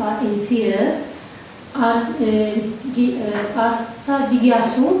who are in fear. Artha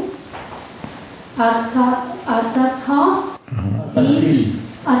jigyasu, arthatha,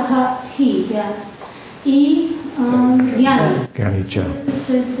 arthathi, yeah. Gyanicha.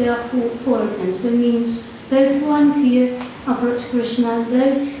 So there are four of them. So it means those who are in fear approach Krishna,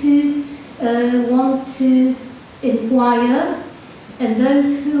 those who want to inquire and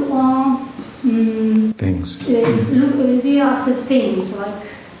those who are things. They are after things like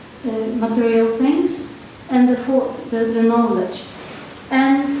material things, and the knowledge.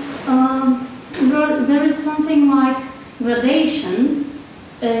 And there is something like gradation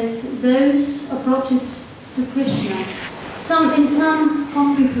of those approaches to Krishna. In some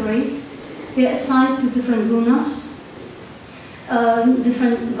commentaries, they are assigned to different gunas,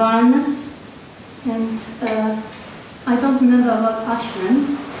 different varnas, and I don't remember about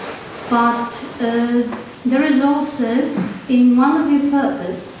ashrams, but there is also in one of your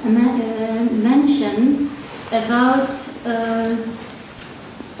purports a mention about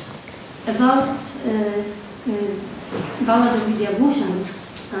Baladev Vidyabhushan's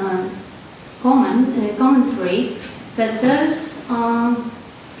commentary that those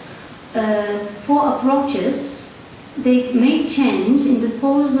four approaches, they may change in the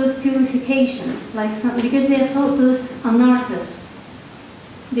course of purification, because they are thought of anarthas.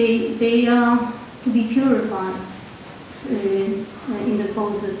 They are to be purified in the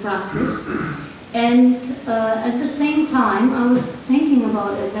course of practice. And at the same time, I was thinking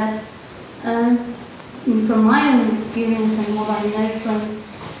about it that from my own experience and what I know from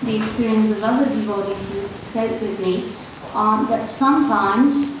the experience of other devotees who spoke with me, that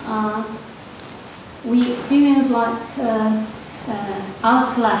sometimes we experience like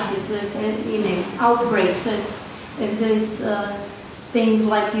outflashes, outbreaks of those things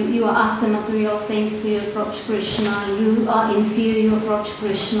like you are after material things, you approach Krishna, you are inferior, you approach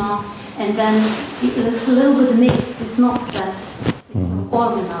Krishna, and then it's a little bit mixed, it's not that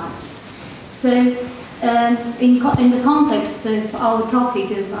organized. So in the context of our topic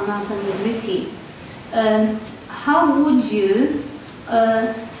of Anartha Nivritti, how would you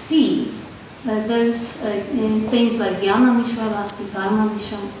see those things like Jnana Mishra Bhakti, Karma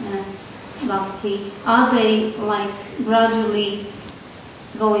Mishra Bhakti? Are they like gradually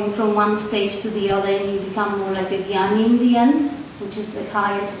going from one stage to the other and you become more like a Jnani in the end, which is the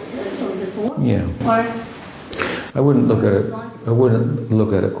highest of the four? Yeah. Or I wouldn't look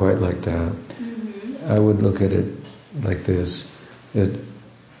at it quite like that. I would look at it like this, that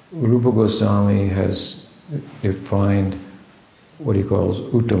Rupa Goswami has defined what he calls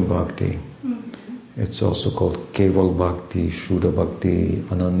Uttam Bhakti. It's also called Keval Bhakti, Shuddha Bhakti,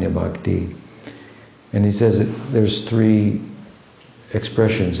 Ananya Bhakti. And he says that there's three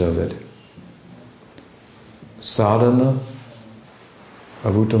expressions of it. Sadhana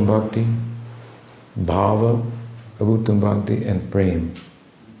of Uttam Bhakti, Bhava of Uttam Bhakti, and Prem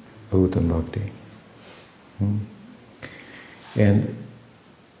of Uttam Bhakti. And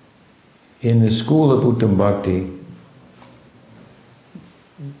in the school of Uttam Bhakti,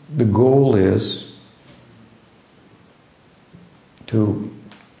 the goal is to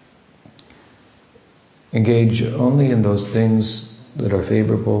engage only in those things that are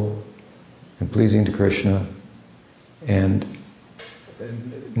favorable and pleasing to Krishna, and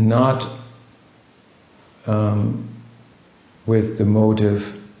not with the motive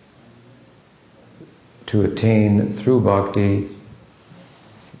to attain through bhakti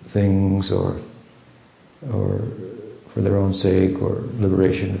things or for their own sake, or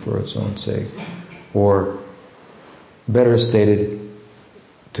liberation for its own sake, or better stated,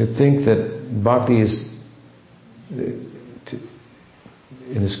 to think that bhakti is, in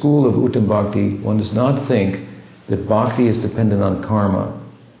the school of Uttam Bhakti, one does not think that bhakti is dependent on karma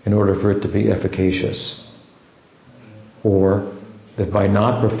in order for it to be efficacious, or that by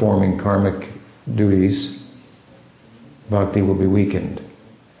not performing karmic duties, bhakti will be weakened.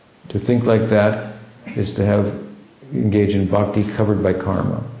 To think like that is to engage in bhakti covered by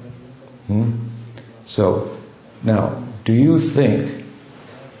karma. So, now, do you think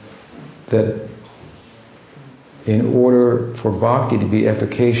that in order for bhakti to be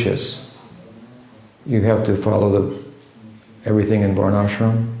efficacious, you have to follow everything in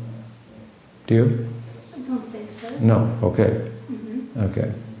varnashram? Do you? I don't think so. No, okay.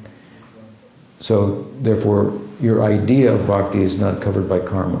 Okay. So, therefore, your idea of bhakti is not covered by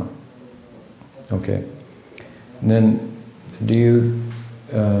karma. Okay. And then, do you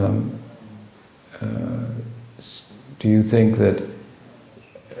think that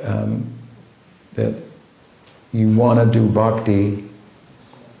that you want to do bhakti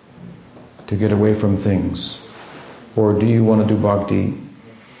to get away from things, or do you want to do bhakti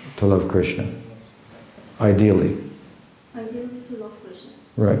to love Krishna? Ideally. Ideally to love Krishna.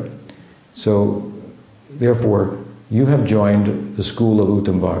 Right. So, therefore, you have joined the school of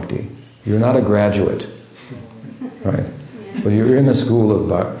Uttam Bhakti. You're not a graduate, right? But you're in the school of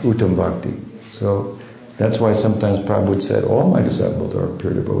Uttam Bhakti. So that's why sometimes Prabhupada said, all my disciples are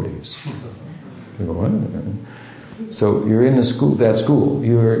pure devotees. You go, what? So you're in that school.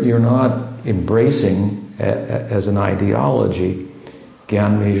 You're not embracing as an ideology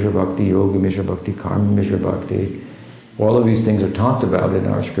Gyan Mishra Bhakti, Yoga Mishra Bhakti, Karma Mishra Bhakti. All of these things are talked about in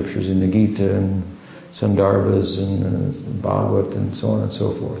our scriptures, in the Gita and Sandarbhas and Bhagavad and so on and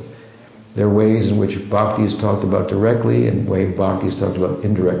so forth. There are ways in which bhakti is talked about directly and way bhakti is talked about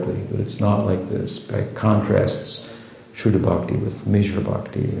indirectly, but it's not like this. By contrasts Shuddha Bhakti with Mishra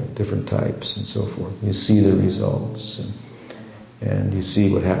Bhakti, different types and so forth. You see the results and you see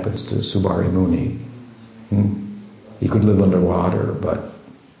what happens to Subari Muni. He could live underwater,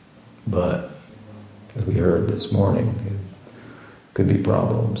 but as we heard this morning, there could be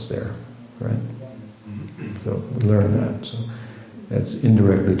problems there, right? So we learn that. So that's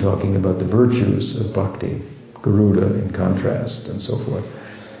indirectly talking about the virtues of bhakti, Garuda in contrast, and so forth.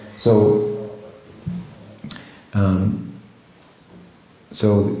 So,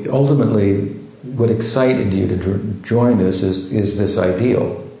 so ultimately, what excited you to join this is this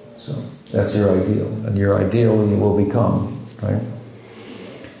ideal. So that's your ideal, and your ideal you will become, right?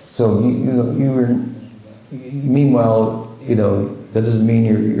 So meanwhile, that doesn't mean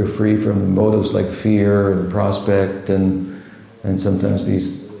you're free from motives like fear and prospect, and sometimes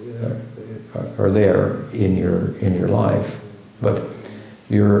these are there in your life, but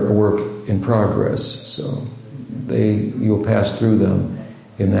you're a work in progress. So you'll pass through them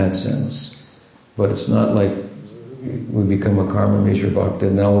in that sense. But it's not like we become a Karma Mishra Bhakta,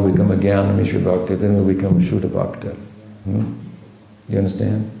 now we'll become a Jnana Mishra Bhakta, then we'll become a Shuddha Bhakta. You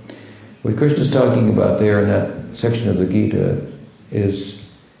understand? What Krishna's talking about there in that section of the Gita is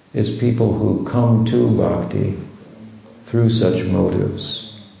people who come to bhakti through such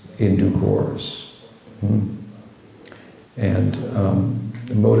motives in due course. And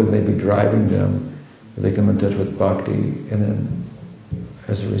the motive may be driving them, they come in touch with bhakti, and then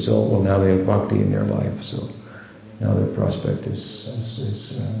as a result, well, now they have bhakti in their life, so now their prospect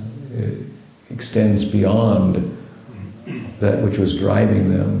extends beyond that which was driving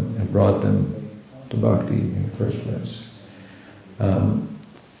them and brought them to bhakti in the first place. Of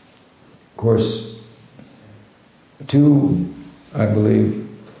course, two, I believe,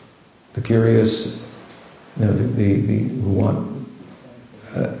 the curious, who want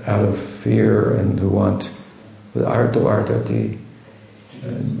out of fear and who want the arto artati,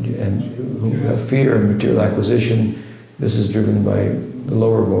 and who have fear and material acquisition. This is driven by the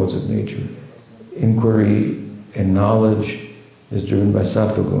lower modes of nature. Inquiry and knowledge is driven by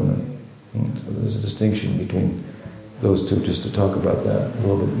sattva guna. So there's a distinction between those two, just to talk about that a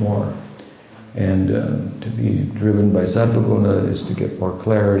little bit more. And to be driven by sattva guna is to get more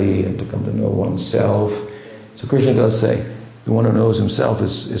clarity and to come to know oneself. So Krishna does say, the one who knows himself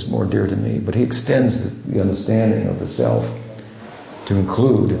is more dear to me, but he extends the understanding of the self to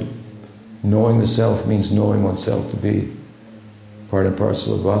include knowing the self means knowing oneself to be part and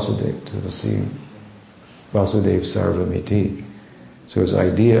parcel of Vasudeva, to see Vasudeva Sarvamiti. So his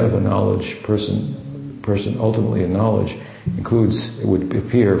idea of a knowledge person ultimately in knowledge includes, it would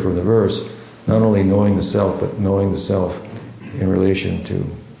appear from the verse, not only knowing the self, but knowing the self in relation to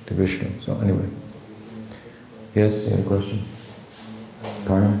Vishnu. So anyway. Yes, you had a question?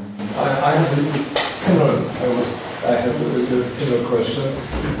 Karna? I have a similar question,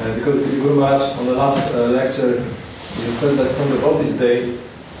 because Guru Maharaj, on the last lecture, you said that some devotees, they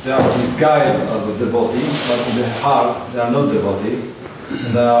are disguised as a devotee, but in the heart they are not devotee.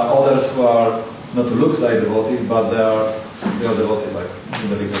 And there are others who are not looks like devotees, but they are devotees, like in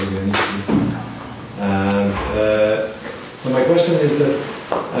the beginning. And so my question is that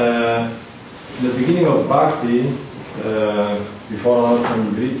in the beginning of Bhakti, before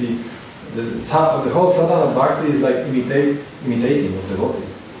Anantangriti, the whole sadhana of Bhakti is like imitating of devotee.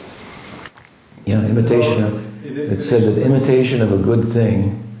 Yeah, imitation of, it said that imitation of a good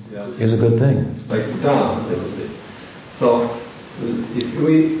thing is a good thing. Like Bhutan, basically. So, if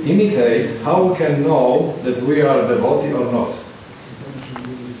we imitate, how we can know that we are a devotee or not?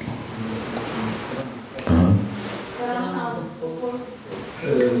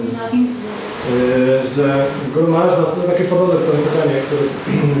 Że Guru Maharaj ma takie podobne w tym pytanie, które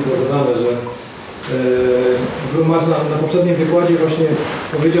było zadane, że Guru Maharaj na poprzednim wykładzie właśnie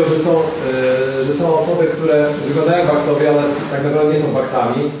powiedział, że są osoby, które wyglądają jak bhaktowie, ale tak naprawdę nie są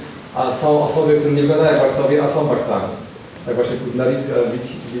bhaktami, a są osoby, które nie wyglądają jak bhaktowie, a są bhaktami. Tak właśnie Pudnaritki,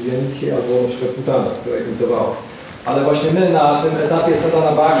 Vivianitki albo na przykład Putana, która imitowała. Ale właśnie my na tym etapie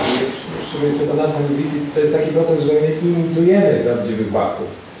sadhana bhakti, szczególnie przed Anantangriti, to jest taki proces, że my imitujemy prawdziwych bhaktów.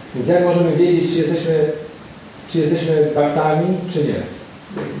 Więc jak możemy wiedzieć, czy jesteśmy bhaktami, czy nie?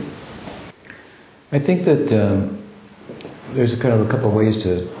 I think that there's a couple of ways to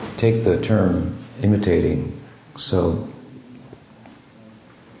take the term imitating. So,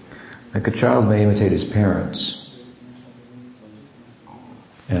 like a child may imitate his parents,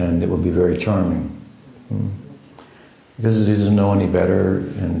 and it will be very charming. Because he doesn't know any better,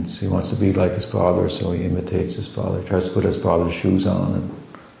 and he wants to be like his father, so he imitates his father. He tries to put his father's shoes on and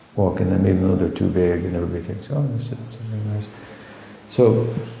walk in them, even though they're too big, and everybody thinks, oh, this is very nice.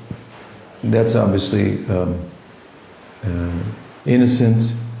 So, that's obviously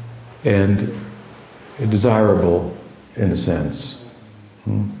innocent and desirable in a sense.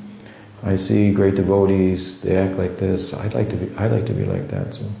 I see great devotees; they act like this. I'd like to be like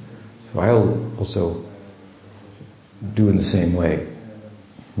that. So I'll also do in the same way.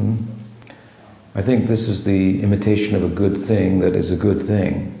 I think this is the imitation of a good thing that is a good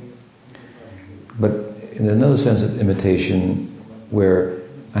thing. But in another sense of imitation, where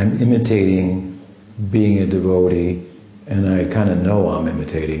I'm imitating being a devotee, and I kind of know I'm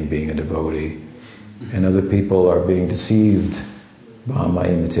imitating being a devotee, and other people are being deceived by my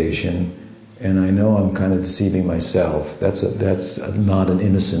imitation, and I know I'm kind of deceiving myself. That's not an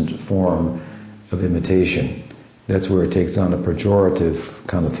innocent form of imitation. That's where it takes on a pejorative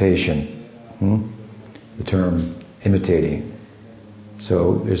connotation. The term imitating.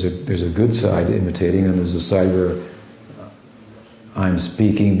 So there's a good side to imitating, and there's a side where I'm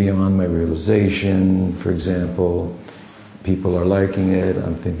speaking beyond my realization, for example. People are liking it,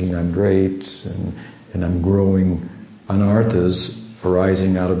 I'm thinking I'm great, and I'm growing anarthas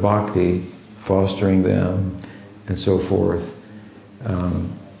arising out of bhakti, fostering them, and so forth.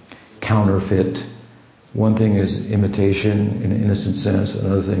 Counterfeit. One thing is imitation in an innocent sense,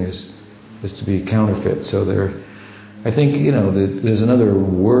 another thing is to be counterfeit. So I think, there's another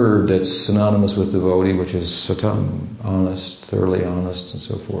word that's synonymous with devotee, which is satam, honest, thoroughly honest, and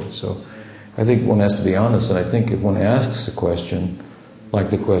so forth. So I think one has to be honest, and I think if one asks a question, like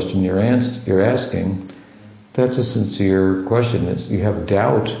the question you're asking, that's a sincere question. You have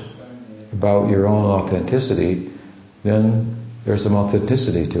doubt about your own authenticity, then there's some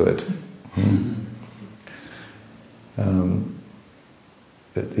authenticity to it.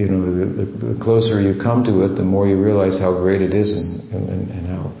 The closer you come to it, the more you realize how great it is and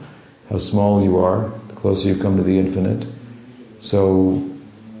how small you are. The closer you come to the infinite. So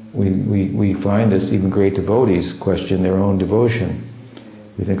we find this, even great devotees question their own devotion.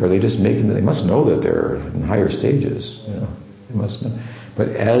 We think, are they just making it? They must know that they're in higher stages. They must know. But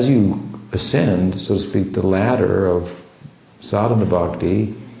as you ascend, so to speak, the ladder of sadhana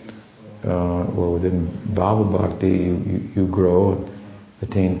bhakti, or within bhava bhakti, you grow and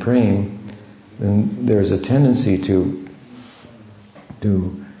attain prem, then there's a tendency to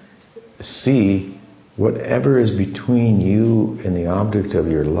see whatever is between you and the object of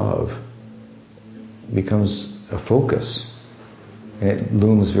your love becomes a focus, and it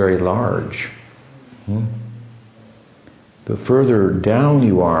looms very large. The further down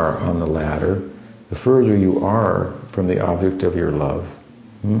you are on the ladder, the further you are from the object of your love.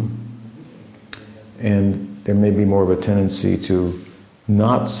 And there may be more of a tendency to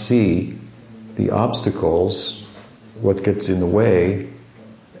not see the obstacles, what gets in the way,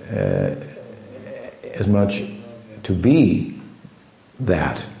 as much to be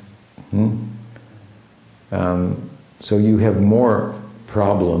that. So you have more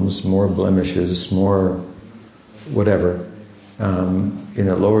problems, more blemishes, more whatever, in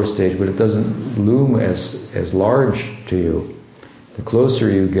a lower stage, but it doesn't loom as large to you. The closer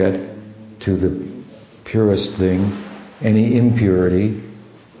you get to the purest thing, any impurity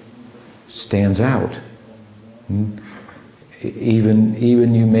stands out. Even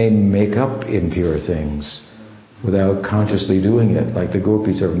you may make up impure things without consciously doing it, like the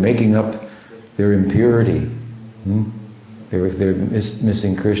gopis are making up their impurity. They're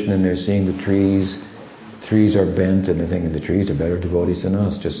missing Krishna, and they're seeing the trees. Trees are bent, and they're thinking the trees are better devotees than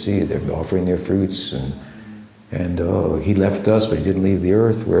us. Just see, they're offering their fruits, and he left us, but he didn't leave the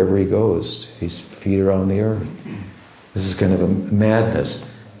earth. Wherever he goes, his feet are on the earth. This is kind of a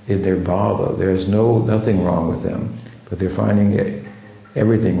madness in their bhava. There's nothing wrong with them, but they're finding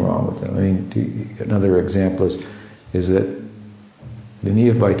everything wrong with them. I mean, another example is that the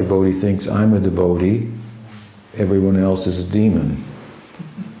neophyte devotee thinks, I'm a devotee, everyone else is a demon.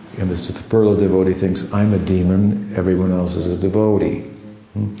 And the superlative devotee thinks, I'm a demon, everyone else is a devotee.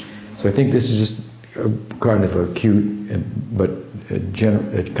 So I think this is just kind of a cute, but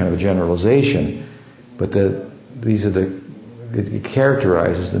kind of a generalization. But it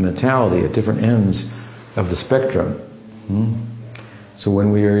characterizes the mentality at different ends of the spectrum. So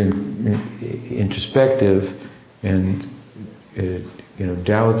when we are introspective and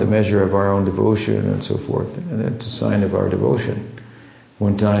doubt the measure of our own devotion and so forth, and that's a sign of our devotion.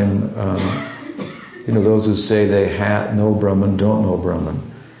 One time, those who say they know Brahman don't know Brahman.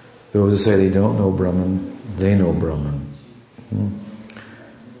 Those who say they don't know Brahman, they know Brahman.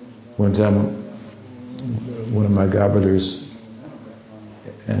 One time, one of my godbrothers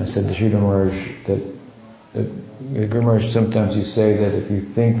said to Sri Guru Maharaj that Guru Maharaj, sometimes you say that if you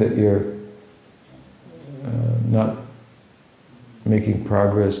think that you're not making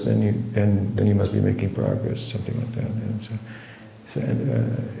progress, then you must be making progress, something like that.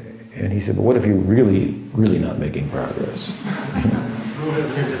 And he said, but what if you're really, really not making progress?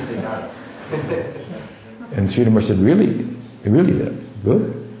 And Sri Guru Maharaj said, really? Really then?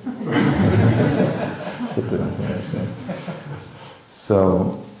 Good?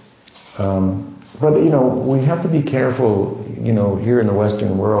 So, but we have to be careful, here in the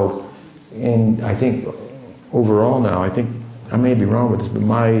Western world, and I think overall now, I may be wrong with this, but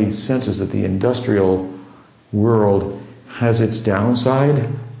my sense is that the industrial world has its downside.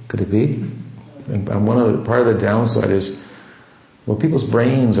 Could it be? And part of the downside is, well, people's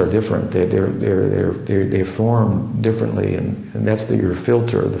brains are different. They're formed differently, and that's the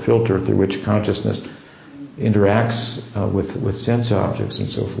filter through which consciousness interacts with sense objects and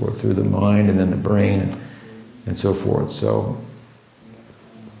so forth, through the mind and then the brain and so forth. So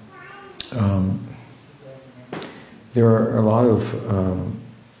there are a lot of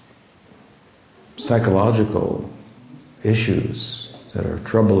psychological issues that are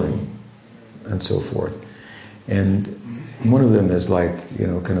troubling and so forth. And one of them is like,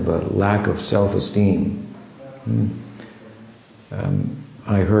 kind of a lack of self-esteem.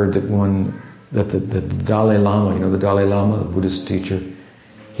 I heard that the Dalai Lama, the Dalai Lama, the Buddhist teacher,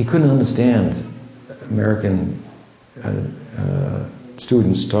 he couldn't understand American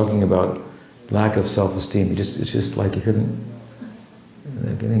students talking about lack of self-esteem. It's just like he didn't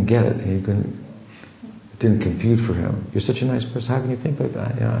get it. It didn't compute for him. You're such a nice person. How can you think like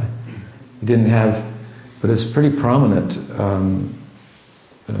that? Yeah, he didn't have. But it's pretty prominent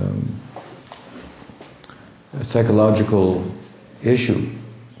psychological issue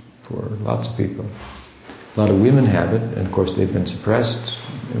for lots of people. A lot of women have it, and of course they've been suppressed,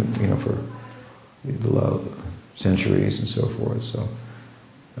 for centuries and so forth. So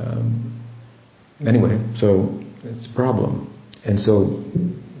anyway, so it's a problem, and so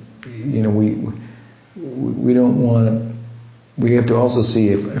we don't want. We have to also see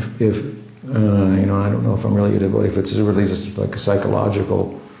if I don't know if I'm really a devotee, if it's really just like a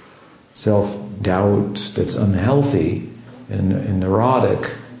psychological self-doubt that's unhealthy and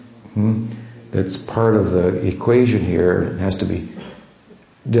neurotic, that's part of the equation here. It has to be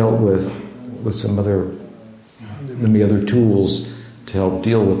dealt with some other tools to help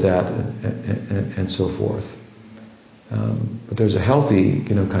deal with that and so forth. But there's a healthy,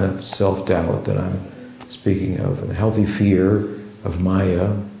 kind of self-doubt that I'm speaking of, and a healthy fear of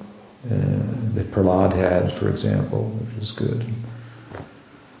Maya, that Prahlad had, for example, which is good.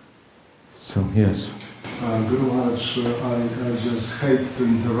 So, yes. Guru Maharaj, I just hate to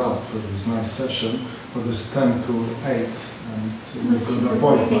interrupt this nice session, but it's 10 to 8, and we've got an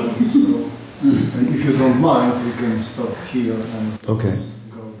appointment, so if you don't mind, we can stop here and go there.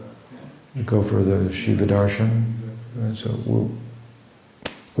 Yeah. Go for the Shiva Darshan. So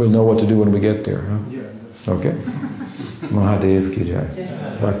we'll know what to do when we get there, huh? Yeah. Okay. Mahadev ki jai.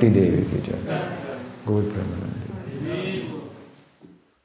 Bhakti Devi ki jai. Gaur Premanandi.